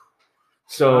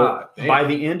 So by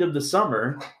the end of the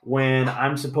summer, when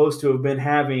I'm supposed to have been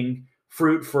having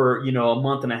fruit for, a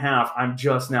month and a half, I'm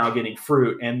just now getting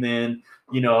fruit. And then,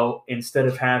 instead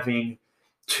of having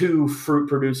 2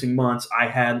 fruit-producing months, I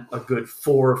had a good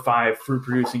 4 or 5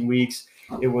 fruit-producing weeks.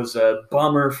 It was a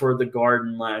bummer for the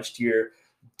garden last year.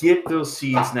 Get those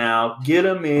seeds now. Get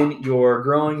them in your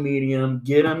growing medium.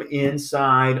 Get them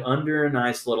inside under a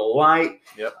nice little light.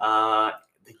 Yep.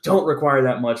 They don't require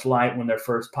that much light when they're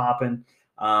first popping.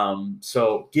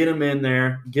 So get them in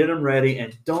there. Get them ready,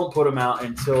 and don't put them out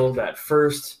until that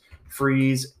first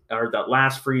freeze or that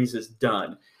last freeze is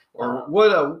done. Or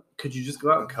what? Could you just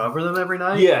go out and cover them every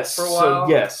night? Yes. For a while?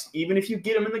 So yes, even if you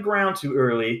get them in the ground too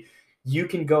early, you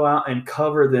can go out and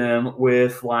cover them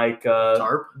with like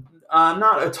tarp.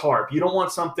 Not a tarp. You don't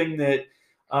want something that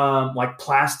like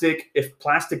plastic. If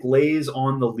plastic lays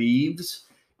on the leaves,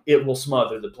 it will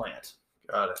smother the plant.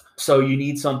 Got it. So you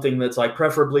need something that's like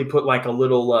preferably put like a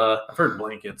little. I've heard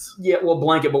blankets. Yeah, well,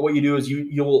 blanket. But what you do is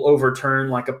you'll overturn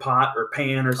like a pot or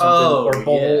pan or something or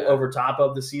bowl over top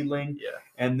of the seedling. Yeah.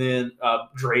 And then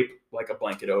drape like a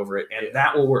blanket over it, and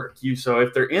that will work. So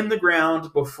if they're in the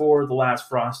ground before the last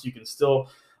frost, you can still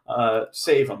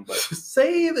save them, but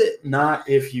save it. Not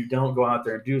if you don't go out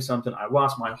there and do something. I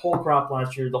lost my whole crop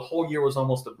last year. The whole year was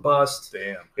almost a bust.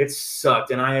 Damn. It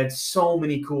sucked, and I had so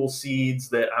many cool seeds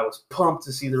that I was pumped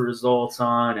to see the results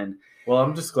on. And well,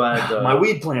 I'm just glad my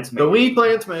weed plants made it. The weed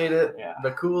plants made it. Yeah.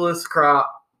 The coolest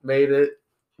crop made it.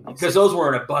 Because those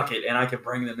were in a bucket, and I could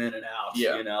bring them in and out.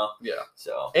 Yeah. Yeah.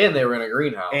 So. And they were in a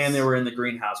greenhouse. And they were in the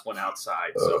greenhouse, went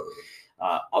outside. So.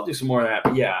 I'll do some more of that.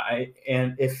 But yeah,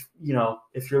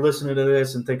 if you're listening to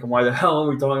this and thinking, why the hell are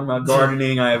we talking about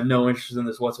gardening? I have no interest in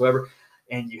this whatsoever.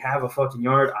 And you have a fucking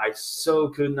yard, I so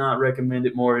could not recommend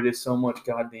it more. It is so much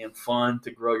goddamn fun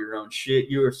to grow your own shit.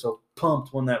 You are so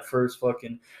pumped when that first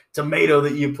fucking tomato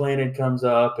that you planted comes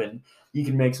up, and you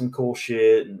can make some cool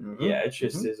shit. And yeah, it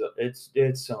just is.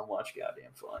 It's so much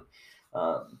goddamn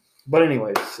fun. But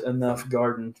anyways, enough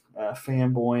garden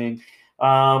fanboying.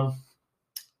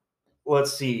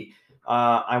 Let's see.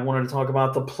 I wanted to talk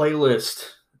about the playlist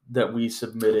that we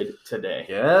submitted today.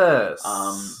 Yes.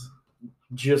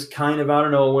 Just kind of out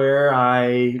of nowhere,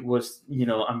 I was,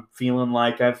 I'm feeling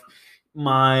like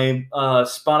my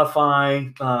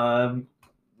Spotify,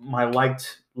 my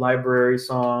liked library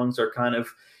songs are kind of,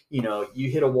 you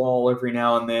hit a wall every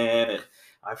now and then, and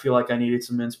I feel like I needed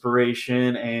some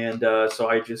inspiration, and so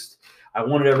I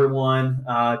wanted everyone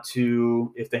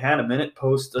to, if they had a minute,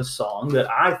 post a song that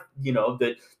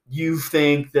that you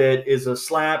think that is a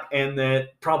slap, and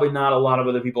that probably not a lot of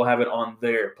other people have it on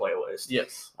their playlist.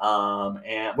 Yes.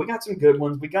 And we got some good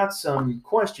ones. We got some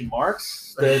question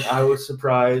marks that I was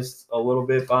surprised a little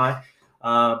bit by.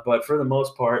 But for the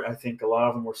most part, I think a lot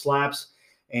of them were slaps.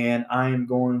 And I am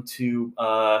going to,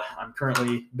 I'm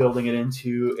currently building it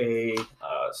into a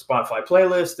Spotify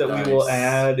playlist that we will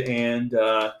add. And,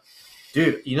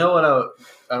 dude, you know what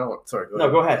sorry.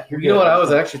 Go ahead. You know what I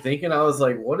was actually thinking? I was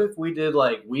like, what if we did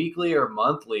like weekly or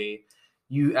monthly?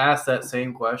 You ask that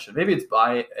same question. Maybe it's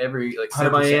by every like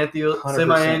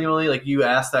semi-annually, like you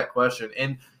ask that question.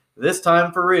 And this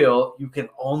time for real, you can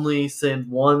only send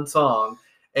one song.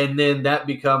 And then that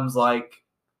becomes like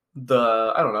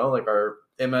like our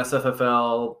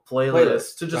MSFFL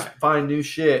playlist to just find new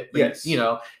shit. Yes.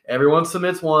 Everyone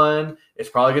submits one. It's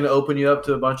probably going to open you up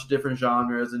to a bunch of different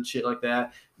genres and shit like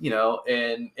that,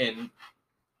 and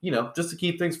just to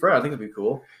keep things fresh. I think it'd be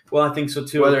cool. Well, I think so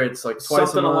too. Whether it's like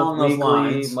twice a month, along those weekly,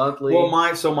 lines. monthly. Well,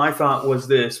 my thought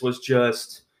was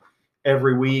just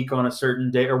every week on a certain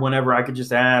day or whenever I could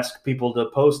just ask people to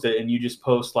post it, and you just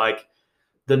post like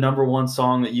the number one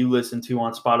song that you listen to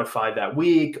on Spotify that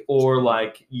week, or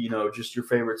like, just your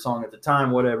favorite song at the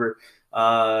time, whatever.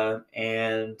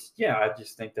 And yeah, I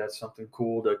just think that's something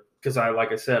cool because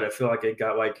like I said, I feel like it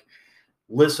got like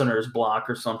listener's block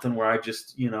or something where I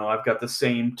just, I've got the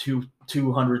same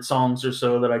 200 songs or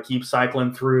so that I keep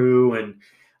cycling through. And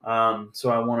so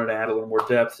I wanted to add a little more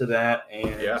depth to that.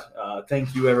 And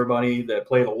thank you everybody that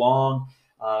played along.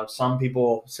 Some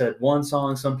people said one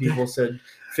song, some people said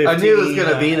 15. I knew it was going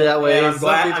to be that way. I'm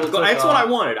glad. That's what I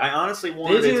wanted. I honestly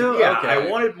wanted Did you? Yeah, okay. I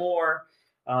wanted more.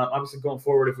 Obviously, going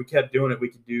forward, if we kept doing it, we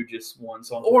could do just one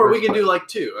song. Or we could do like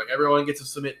two. Like everyone gets to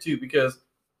submit two, because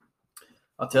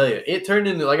I'll tell you, it turned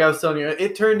into, like I was telling you,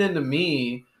 it turned into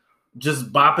me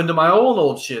just bopping to my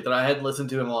old shit that I hadn't listened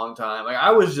to in a long time. Like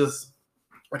I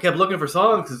kept looking for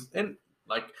songs, and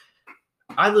like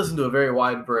I listen to a very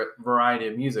wide variety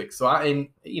of music. So I'm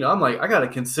like, I got to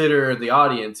consider the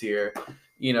audience here,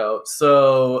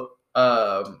 So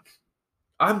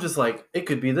I'm just like, it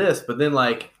could be this, but then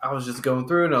like I was just going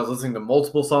through and I was listening to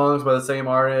multiple songs by the same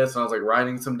artist, and I was like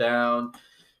writing some down.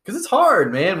 Because it's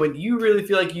hard, man, when you really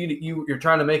feel like you're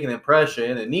trying to make an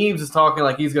impression, and Neebs is talking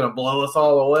like he's going to blow us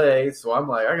all away. So I'm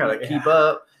like, I got to keep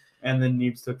up. And then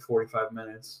Neebs took 45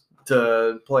 minutes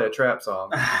to play a trap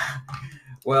song.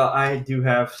 Well, I do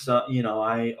have some,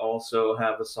 I also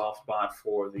have a soft spot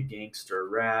for the gangster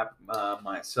rap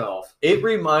myself. It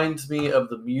reminds me of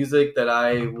the music that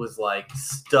I was like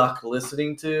stuck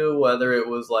listening to, whether it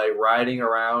was like riding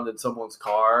around in someone's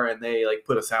car and they like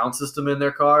put a sound system in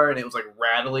their car and it was like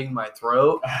rattling my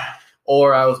throat,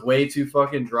 or I was way too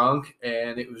fucking drunk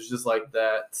and it was just like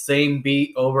that same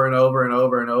beat over and over and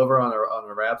over and over on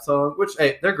a rap song, which,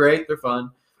 hey, they're great. They're fun.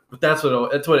 But that's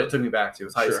what it took me back to. It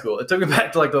was high school. It took me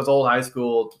back to like those old high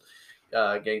school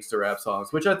gangster rap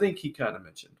songs, which I think he kind of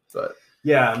mentioned. But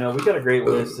yeah, no, we got a great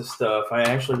list of stuff. I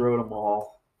actually wrote them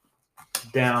all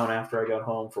down after I got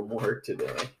home from work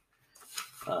today.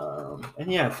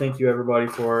 And yeah, thank you everybody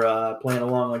for playing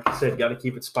along. Like I said, got to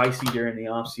keep it spicy during the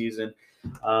off season.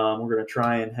 We're going to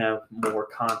try and have more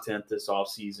content this off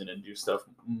season and do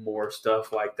more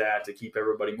stuff like that to keep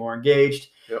everybody more engaged.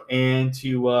 Yep. And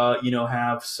to,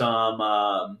 have some,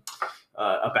 a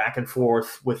back and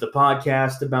forth with the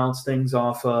podcast to bounce things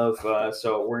off of.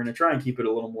 So we're going to try and keep it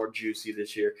a little more juicy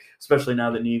this year, especially now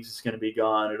that Neebs is going to be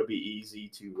gone. It'll be easy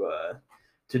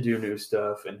to do new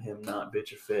stuff and him not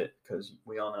bitch a fit, because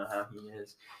we all know how he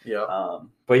is. Yeah.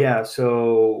 But yeah,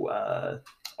 so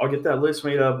I'll get that list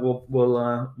made up.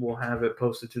 We'll have it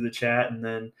posted to the chat, and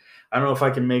then I don't know if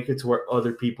I can make it to where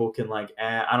other people can like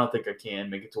add. I don't think I can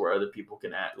make it to where other people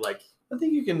can add. Like, I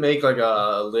think you can make like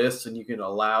a list and you can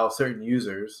allow certain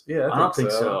users. Yeah, I don't think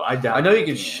so. I doubt. I know you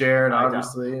can share it, I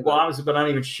obviously. Well, obviously, but not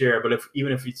even share. But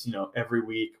even if it's every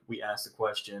week we ask the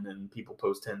question and people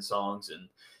post 10 songs and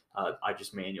I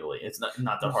just manually. It's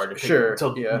not that hard to pick,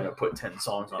 put 10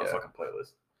 songs on a fucking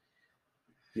playlist.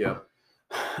 Yeah.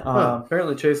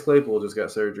 Apparently Chase Claypool just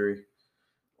got surgery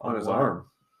on his arm.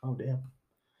 Oh damn.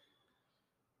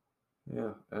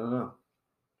 Yeah, I don't know.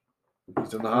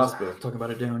 He's in the hospital. Talking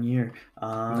about a down year.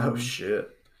 No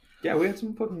shit. Yeah, we had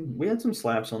some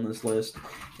slaps on this list,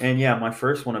 and yeah, my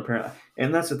first one apparently,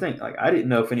 and that's the thing. Like, I didn't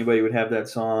know if anybody would have that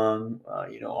song,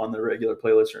 on the regular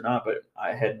playlist or not. But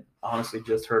I had honestly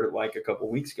just heard it like a couple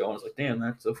weeks ago, and I was like, "Damn,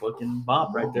 that's a fucking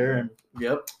bop right there." And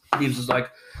yep, he was just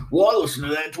like, "Well, I listened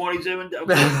to that in 27."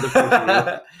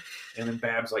 And then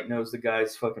Babs like knows the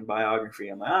guy's fucking biography.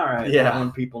 I'm like, all right, yeah,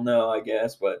 when people know, I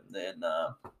guess. But then,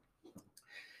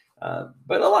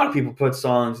 but a lot of people put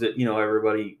songs that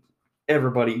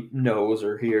everybody knows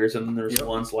or hears, and then there's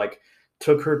ones like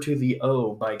 "Took Her to the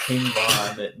O" by King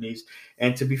Von that needs.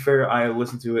 And to be fair, I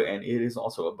listened to it, and it is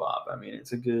also a bop. I mean,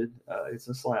 it's a good, it's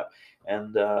a slap,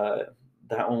 and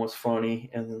that one was funny.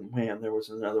 And then, man, there was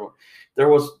another one. There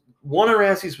was one of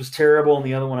Rassie's was terrible, and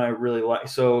the other one I really like.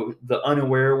 So the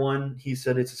 "Unaware" one, he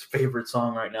said it's his favorite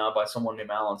song right now by someone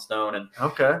named Alan Stone, and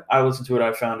I listened to it.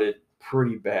 I found it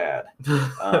pretty bad.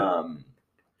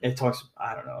 It talks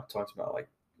about like.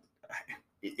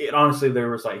 It honestly, there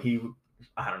was like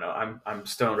I don't know. I'm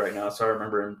stoned right now, so I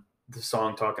remember the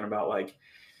song talking about like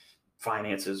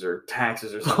finances or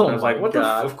taxes or something. I was like, what the?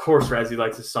 Of course, Razzie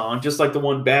likes this song, just like the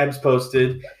one Babs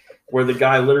posted, where the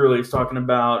guy literally is talking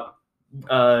about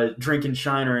drinking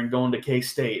Shiner and going to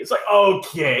K-State. It's like,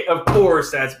 okay, of course,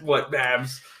 that's what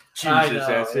Babs chooses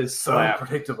as his slap. So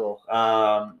predictable.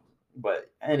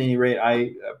 But at any rate,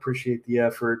 I appreciate the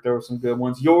effort. There were some good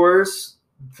ones. Yours.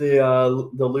 the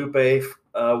Lupe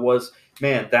was,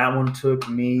 man, that one took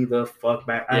me the fuck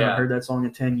back. I haven't heard that song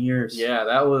in 10 years. Yeah,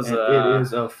 that was. And it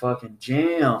is a fucking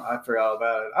jam. I forgot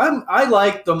about it. I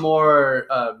like the more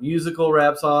musical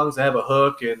rap songs that have a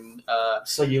hook and.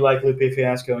 So you like Lupe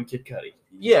Fiasco and Kid Cudi?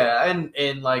 Yeah,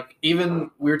 and like even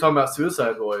we were talking about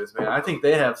Suicide Boys, man. I think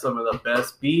they have some of the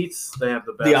best beats. They have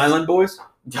the best. The Island Boys?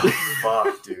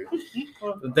 Fuck, dude.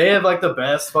 They have like the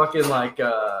best fucking like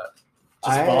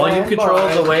just volume control.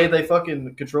 The way they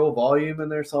fucking control volume in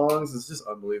their songs is just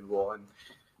unbelievable. And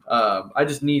I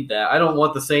just need that. I don't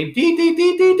want the same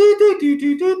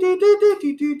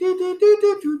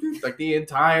like the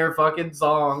entire fucking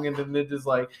song, and then it just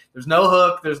like there's no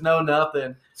hook, there's no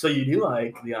nothing. So you do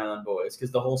like the Island Boys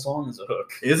because the whole song is a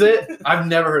hook. Is it? I've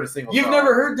never heard a single. You've song.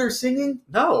 never heard their singing?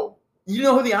 No. You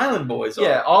know who the Island Boys are?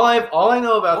 Yeah, all I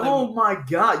know about them. Oh my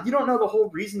god! You don't know the whole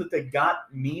reason that they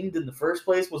got memed in the first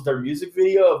place was their music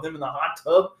video of them in the hot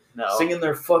tub singing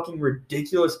their fucking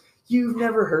ridiculous. You've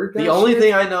never heard that? The only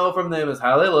thing I know from them is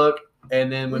how they look, and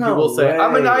then when people say, way.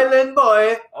 "I'm an island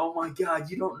boy." Oh my god!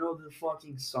 You don't know the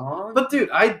fucking song? But dude,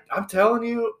 I'm telling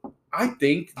you, I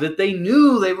think that they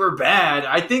knew they were bad.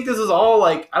 I think this is all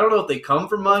like, I don't know if they come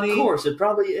for money. Of course, it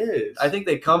probably is. I think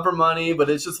they come for money, but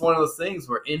it's just one of those things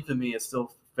where infamy is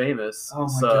still famous. Oh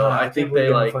my so god! I think they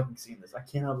like. Fucking seen this. I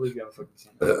cannot believe you haven't fucking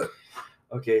seen this.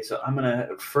 Okay, so I'm gonna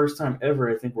first time ever.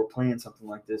 I think we're playing something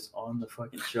like this on the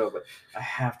fucking show, but I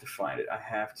have to find it. I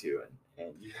have to,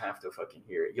 and you have to fucking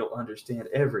hear it. You'll understand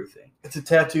everything. It's a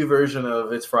tattoo version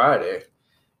of It's Friday.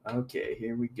 Okay,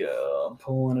 here we go. I'm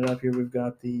pulling it up here. We've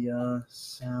got the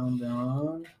sound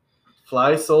on.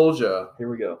 Fly Soldier. Here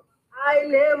we go.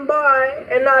 Island boy,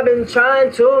 and I've been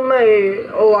trying to make.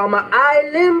 Oh, I'm an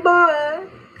island boy.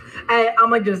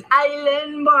 I'm just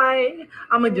island boy.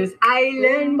 I'm just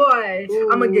island boy.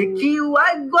 I'ma get key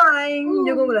white going.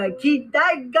 You're gonna like keep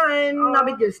that gun. I'll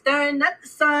be just staring at the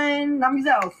sun. I'm just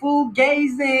out full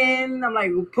gazing. I'm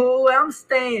like, pull where I'm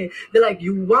staying. They're like,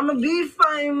 you wanna be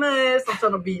famous? I'm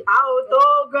trying to be out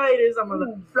the greatest. I'm a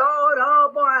Florida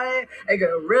boy. I get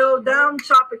a real damn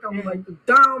topic. I'm like the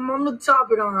dumb on the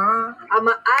topic. I'm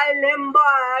an island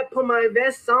boy. Put my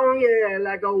vest on, yeah,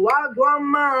 like a wagwan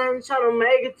man. Try to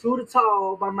make it to the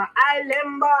top. I'm an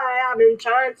island boy. I've been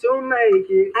trying to make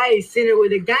it. I ain't seen it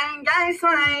with a gang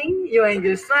slang. You ain't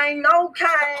just slang no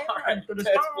kind. Alright, Through the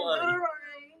that's storm, funny. through the rain.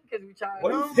 Cause we try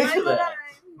What do you think of that?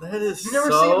 That is You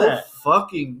never so seen that?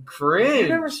 fucking cringe. You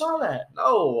never saw that.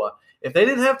 No. If they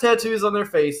didn't have tattoos on their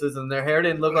faces and their hair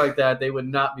didn't look like that, they would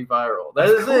not be viral. That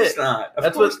is it. Not.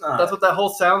 That's what that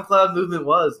whole SoundCloud movement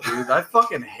was, dude. I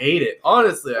fucking hate it.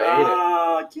 Honestly, I hate it.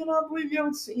 I cannot believe you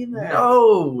haven't seen that.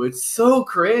 No, it's so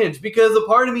cringe because a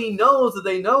part of me knows that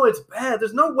they know it's bad.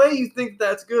 There's no way you think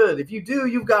that's good. If you do,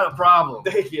 you've got a problem.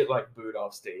 They get like booed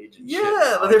off stage and shit.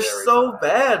 Yeah, like, they're every so time.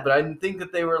 bad. But I didn't think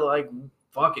that they were like,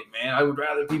 fuck it, man. I would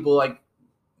rather people like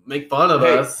make fun of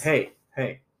us. Hey.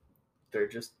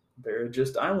 They're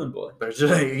just Island Boy. They're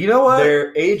just, you know what?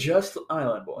 They're a just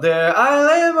Island Boy. They're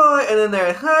island boy, and then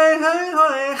they're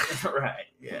hi. Right.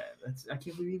 Yeah. I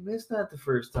can't believe you missed that the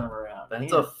first time around.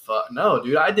 That's Man. no,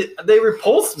 dude. I did. They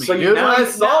repulsed me, So dude. When I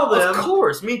saw them, of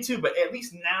course, me too. But at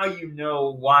least now you know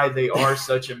why they are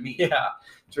such a meme. yeah,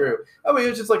 true. I mean, it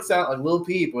was just like sound like Lil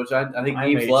Peep, which I think I'm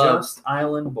Neebs a loves. just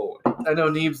Island Boy. I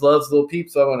know Neebs loves Lil Peep,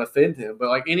 so I want to offend him. But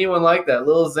like anyone like that,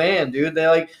 Lil Xan, dude, they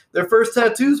like their first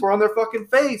tattoos were on their fucking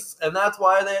face, and that's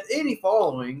why they had any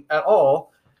following at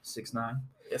all. 6ix9ine.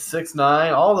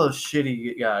 6ix9ine, all those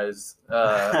shitty guys.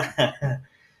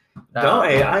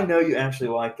 Hey, I know you actually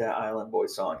like that Island Boy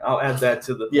song. I'll add that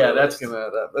to the Yeah, playlist.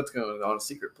 that's gonna on a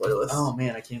secret playlist. Oh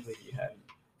man, I can't believe you hadn't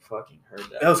fucking heard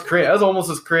that. That was cringe. That was almost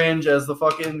as cringe as the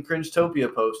fucking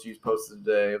Cringetopia post you posted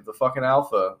today of the fucking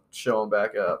Alpha showing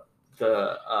back up.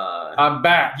 I'm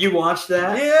back. You watched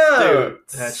that? Yeah, Dude,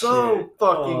 that so shit.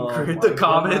 fucking Oh cringe. my The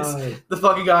comments, God. the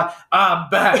fucking guy. I'm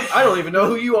back. I don't even know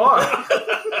who you are.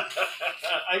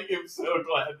 I am so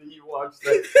glad that you watched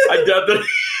that. I doubt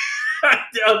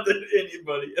that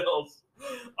anybody else.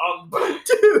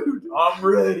 Dude, I'm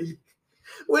ready.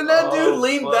 when that dude Oh,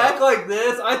 leaned fuck. back like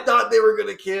this, I thought they were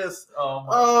gonna kiss. Oh, my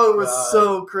Oh, it was God.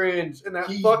 so cringe. And that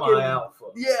He's fucking my alpha.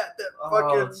 yeah, that Oh,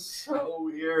 fucking it's so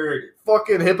weird.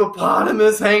 fucking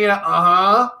hippopotamus hanging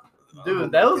out. Dude, Oh,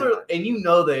 those my are, God. and you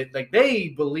know that, like, they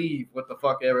believe what the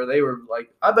fuck ever. They were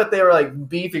like, I bet they were like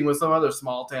beefing with some other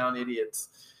small town idiots.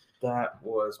 That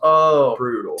was Oh,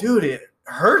 brutal. dude, it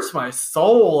hurts my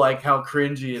soul, like how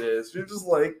cringy it is. You're just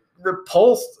like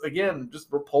repulsed again, just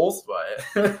repulsed by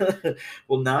it.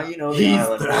 Well, now you know the He's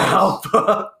Island the Boys.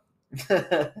 alpha.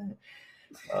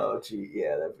 Oh, gee,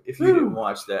 yeah. If you didn't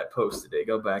watch that post today,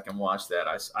 go back and watch that.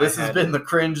 This has been the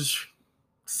cringe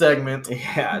segment.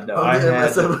 Yeah, no, of I the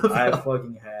had MSFFL. I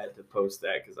fucking had to post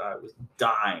that because I was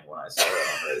dying when I saw that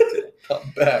on Reddit today.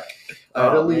 I'm back. I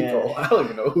had a Oh, man. lethal. I don't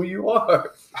even know who you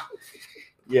are.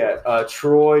 Yeah,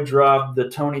 Troy dropped the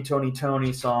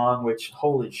Tony song, which,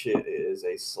 holy shit, is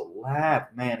a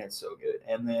slap. Man, it's so good.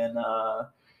 And then,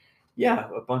 yeah,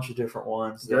 a bunch of different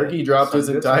ones. Gerke dropped his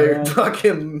some good entire songs.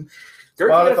 fucking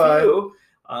Gerke had a Spotify. few.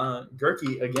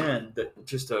 Gerke, again,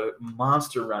 just a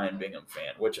monster Ryan Bingham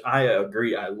fan, which I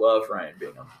agree. I love Ryan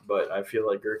Bingham, but I feel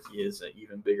like Gerke is an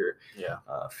even bigger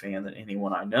fan than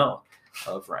anyone I know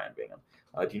of Ryan Bingham.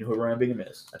 Do you know who Ryan Bingham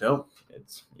is? I don't.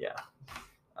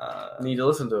 Need to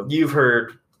listen to him. You've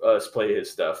heard us play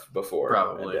his stuff before,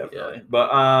 Probably, definitely. yeah.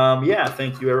 But yeah,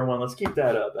 thank you everyone. Let's keep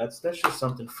that up. That's just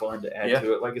something fun to add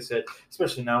to it. Like I said,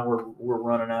 especially now we're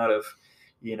running out of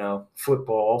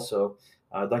football, so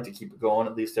I'd like to keep it going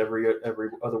at least every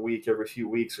other week, every few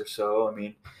weeks or so. I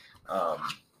mean, I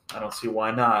don't see why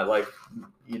not. Like,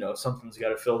 something's got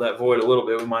to fill that void a little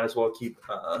bit. We might as well keep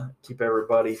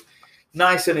everybody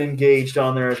nice and engaged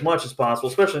on there as much as possible.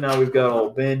 Especially now we've got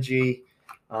old Benji.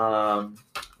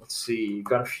 Let's see.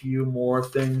 Got a few more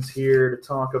things here to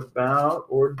talk about,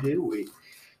 or do we? We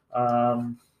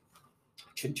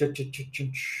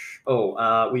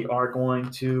are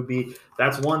going to be.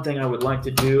 That's one thing I would like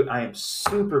to do. I am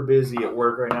super busy at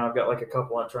work right now. I've got like a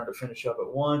couple I'm trying to finish up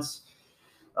at once.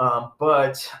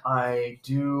 But I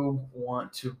do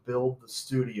want to build the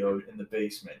studio in the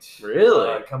basement.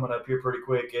 Really? Coming up here pretty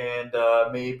quick, and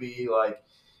maybe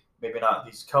not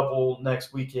these couple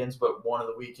next weekends, but one of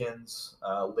the weekends,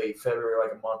 late February,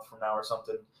 like a month from now or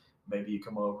something. Maybe you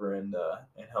come over and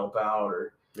help out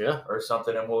or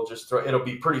something, and we'll just it'll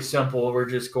be pretty simple. We're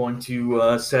just going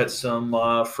to set some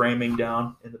framing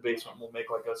down in the basement. We'll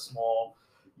make like a small,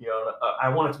 I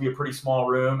want it to be a pretty small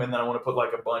room, and then I want to put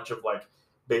like a bunch of like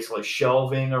basically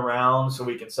shelving around so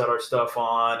we can set our stuff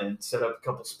on and set up a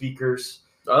couple speakers.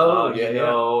 And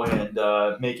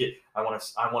make it. I want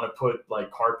to put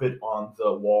like carpet on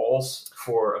the walls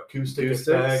for acoustic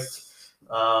effect.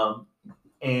 And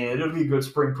it'll be a good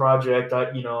spring project. I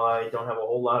don't have a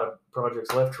whole lot of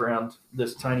projects left around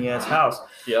this tiny ass house.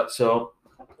 Yep. So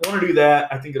I want to do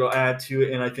that. I think it'll add to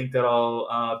it, and I think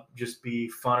that'll just be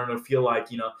fun, and it'll feel like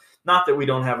not that we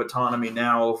don't have autonomy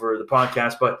now over the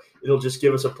podcast, but it'll just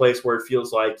give us a place where it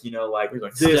feels like this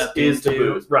is the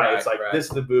booth, right? It's like this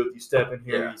is the booth. You step in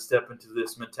here, you step into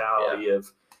this mentality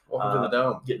of welcome to the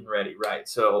dome, getting ready, right?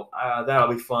 So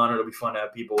that'll be fun. It'll be fun to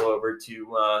have people over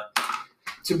to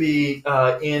be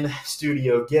in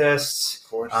studio guests.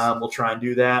 Of course, we'll try and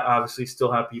do that. Obviously,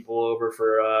 still have people over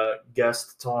for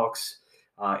guest talks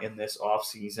in this off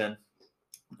season.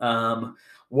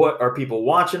 What are people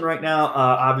watching right now?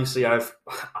 Obviously, I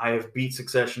have beat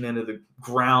Succession into the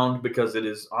ground because it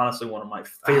is honestly one of my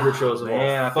favorite shows of all.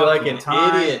 Man, I feel like an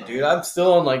idiot, dude. I'm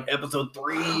still on like episode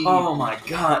 3. Oh my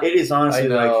god, it is honestly I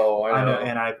know,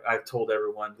 and I've told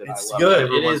everyone that it's I love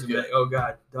good. it. It is good. Like, oh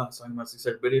god, not talking about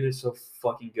Succession, but it is so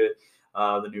fucking good.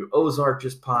 The new Ozark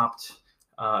just popped.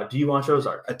 Do you watch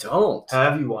Ozark? I don't.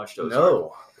 Have you watched Ozark?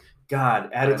 No. God,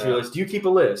 add it to your list. Do you keep a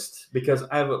list? Because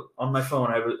I have on my phone,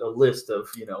 I have a list of,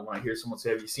 when I hear someone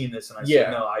say, have you seen this? And I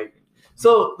say, no,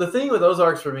 So the thing with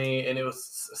Ozarks for me, and it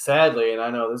was sadly, and I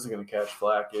know this is going to catch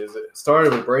flack, is it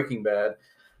started with Breaking Bad.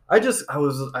 I just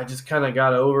kind of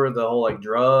got over the whole like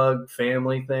drug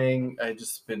family thing. I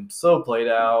just been so played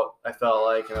out, I felt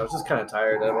like, and I was just kind of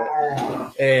tired of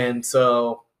it. And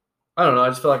so, I don't know, I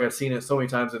just feel like I've seen it so many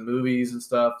times in movies and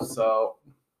stuff. So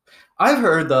I've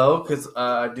heard though, because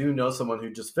I do know someone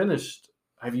who just finished.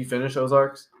 Have you finished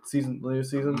Ozark's new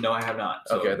season? No, I have not.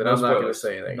 So okay, then no I'm not going to spoilers.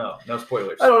 say anything. No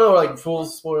spoilers. I don't know, like full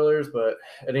spoilers, but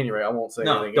at any rate, I won't say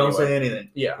anything. Don't say anything.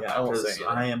 Yeah, I won't say anything.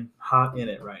 I am hot in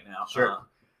it right now. Sure.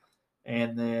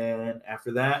 And then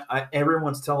after that,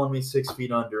 everyone's telling me 6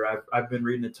 Feet Under. I've been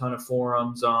reading a ton of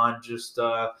forums on just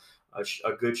a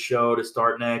good show to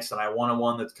start next, and I want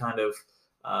one that's kind of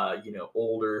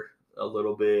older a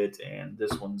little bit, and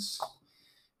this one's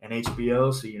an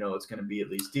HBO, so it's going to be at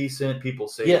least decent. People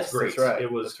say it's great. That's right.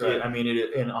 It was. Right. I mean,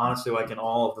 and honestly, like in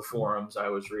all of the forums I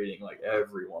was reading, like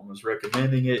everyone was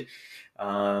recommending it.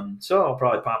 So I'll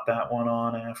probably pop that one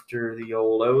on after the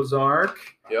old Ozark.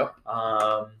 Yep.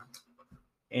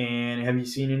 And have you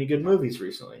seen any good movies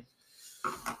recently?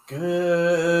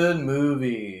 Good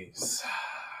movies.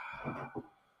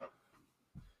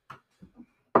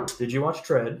 Did you watch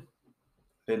Tread?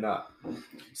 Did not.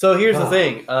 So here's the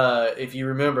thing. If you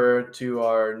remember to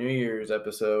our New Year's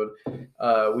episode,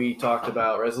 we talked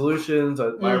about resolutions.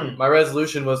 My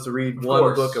resolution was to read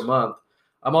one book a month.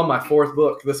 I'm on my 4th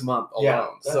book this month alone. Yeah,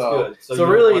 that's so good. So, So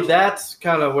you really, watch- that's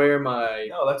kind of where my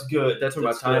No, that's good. that's where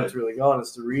my That's time's good. really gone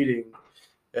is to reading.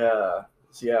 So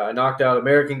yeah, I knocked out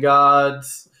American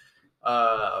Gods.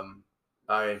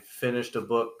 I finished a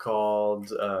book called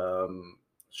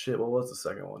what was the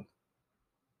second one?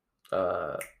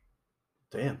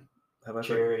 Damn. Have I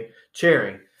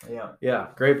Cherry. Yeah. Yeah,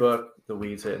 great book. The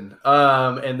weeds hitting.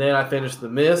 And then I finished The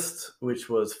Mist, which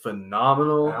was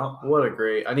phenomenal. Wow. What a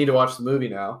great! I need to watch the movie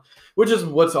now, which is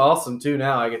what's awesome too.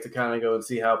 Now I get to kind of go and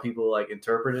see how people like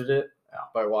interpreted it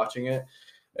by watching it.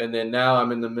 And then now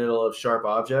I'm in the middle of Sharp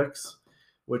Objects,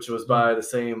 which was by the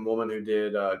same woman who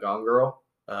did Gone Girl,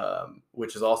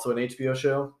 which is also an HBO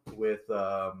show with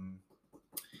the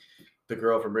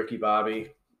girl from Ricky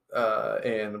Bobby.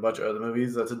 And a bunch of other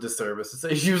movies. That's a disservice to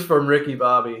say she was from Ricky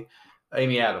Bobby.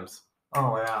 Amy Adams.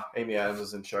 Oh yeah. Amy Adams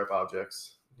is in Sharp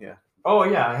Objects. Yeah. Oh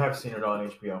yeah, I have seen it on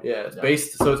HBO. Yeah, it's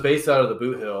based out of the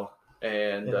Boot Hill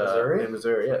and in Missouri. In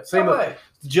Missouri, yeah. Same No with way.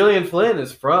 Gillian Flynn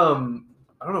is from.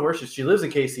 I don't know where she lives in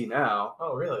KC now.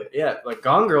 Oh really? Yeah, like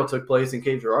Gone Girl took place in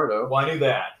Cape Girardeau. Well, I knew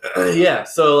that. Yeah,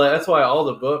 so like, that's why all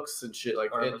the books and shit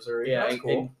like Are in Missouri. Yeah, That's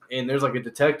cool. and there's like a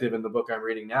detective in the book I'm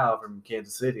reading now from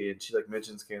Kansas City, and she like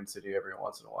mentions Kansas City every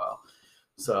once in a while.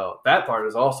 So that part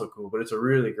is also cool, but it's a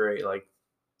really great like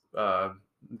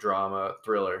drama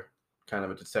thriller, kind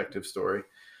of a detective story.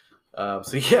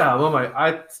 So yeah,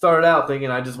 I started out thinking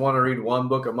I just want to read one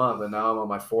book a month, and now I'm on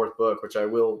my 4th book, which I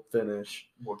will finish.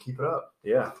 Well, keep it up.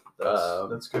 Yeah,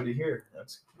 That's good to hear.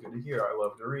 That's good to hear. I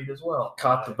love to read as well.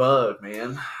 caught the bug,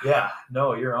 man. Yeah,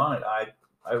 no, you're on it.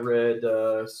 I read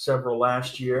several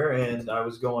last year, and I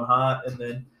was going hot, and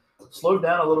then slowed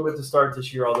down a little bit to start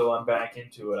this year. Although I'm back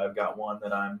into it, I've got one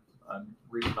that I'm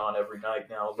reading on every night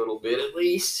now, a little bit at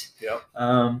least.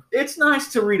 Yep. It's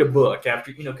nice to read a book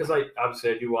after because I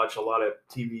do watch a lot of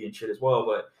TV and shit as well,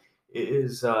 but it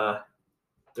is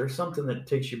there's something that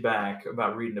takes you back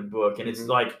about reading a book, and it's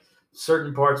like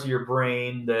certain parts of your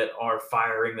brain that are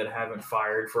firing that haven't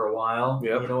fired for a while.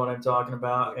 Yep. You know what I'm talking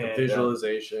about? Like the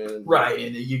visualization. Right,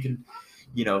 and you can,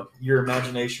 your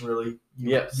imagination really, you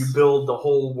Yes. build the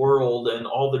whole world and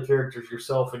all the characters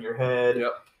yourself in your head.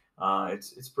 Yep.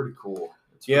 It's pretty cool.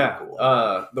 It's Yeah. pretty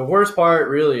cool. The worst part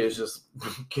really is just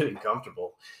getting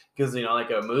comfortable. Because,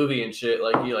 like a movie and shit,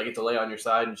 like you like get to lay on your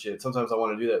side and shit. Sometimes I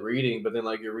want to do that reading, but then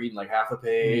like you're reading like half a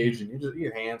page and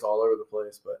your hands all over the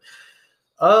place. But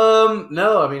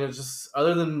no, I mean, it's just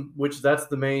other than which that's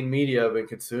the main media I've been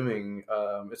consuming.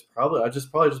 It's probably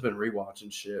just been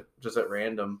rewatching shit just at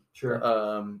random. Sure.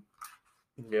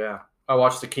 Yeah. I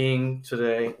watched The King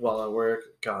today while I work.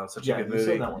 God, it's such a good you movie.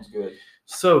 said that one's good.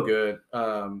 So good.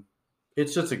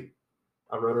 It's just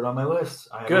I wrote it on my list.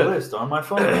 I have Good. a list on my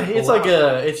phone.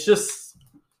 it's just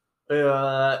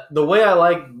the way I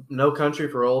like No Country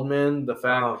for Old Men. The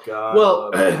fact, Oh God. well, I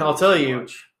love that I'll tell so you,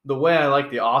 much. the way I like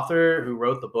the author who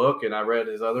wrote the book, and I read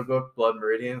his other book, Blood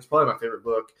Meridian. It's probably my favorite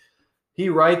book. He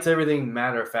writes everything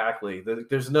matter of factly.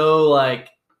 There's no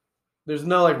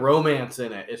romance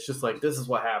in it. It's just like this is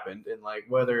what happened, and like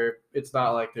whether it's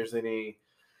not like there's any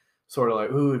sort of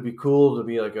like, ooh, it'd be cool to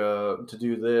be like to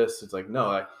do this. It's like no,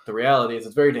 like the reality is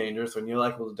it's very dangerous and you're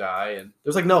likely to die, and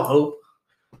there's like no hope.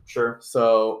 Sure.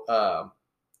 So,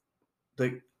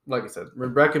 like I said,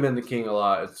 recommend The King a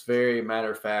lot. It's very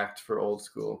matter of fact for old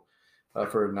school,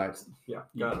 for nights. Yeah.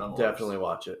 You got it on the definitely list.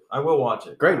 watch it. I will watch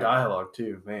it. Great dialogue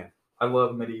too, man. I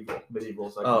love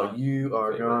medievals. Like Oh, my you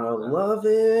are favorite. gonna love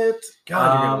it.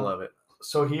 God, you're gonna love it.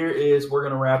 So we're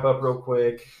going to wrap up real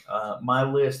quick. My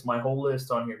whole list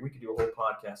on here, we could do a whole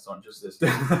podcast on just this.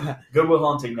 Good Will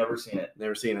Hunting, never seen it.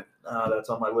 Never seen it. That's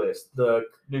on my list. The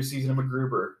new season of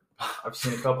MacGruber, I've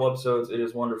seen a couple episodes. It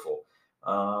is wonderful.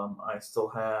 I still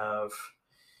have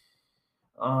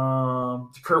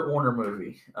the Kurt Warner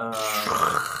movie,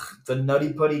 the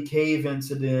Nutty Putty Cave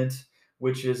Incident,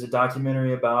 which is a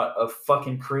documentary about a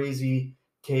fucking crazy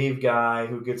cave guy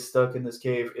who gets stuck in this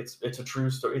cave. It's a true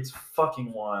story. It's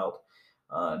fucking wild.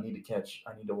 I need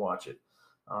to watch it.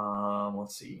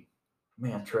 Let's see.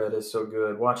 Man, Tread is so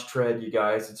good. Watch Tread, you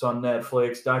guys. It's on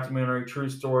Netflix. Documentary, true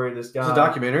story. This guy. It's a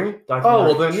documentary? Documentary, Oh,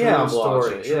 well then, yeah, true I'll watch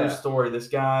story. it, True yeah. story. This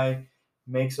guy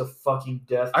makes a fucking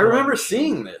death. I remember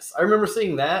seeing this. I remember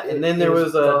seeing that, and then there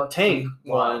was a tank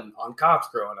one on Cops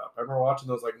growing up. I remember watching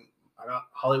those, like, I got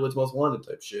Hollywood's Most Wanted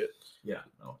type shit. Yeah,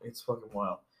 no, it's fucking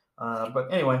wild.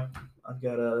 But anyway, I've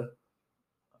got a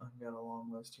long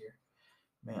list here.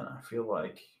 Man, I feel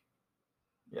like,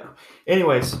 yeah.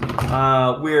 Anyways,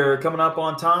 we're coming up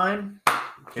on time.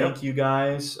 Thank you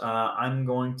guys. I'm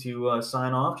going to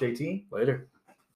sign off, JT. Later.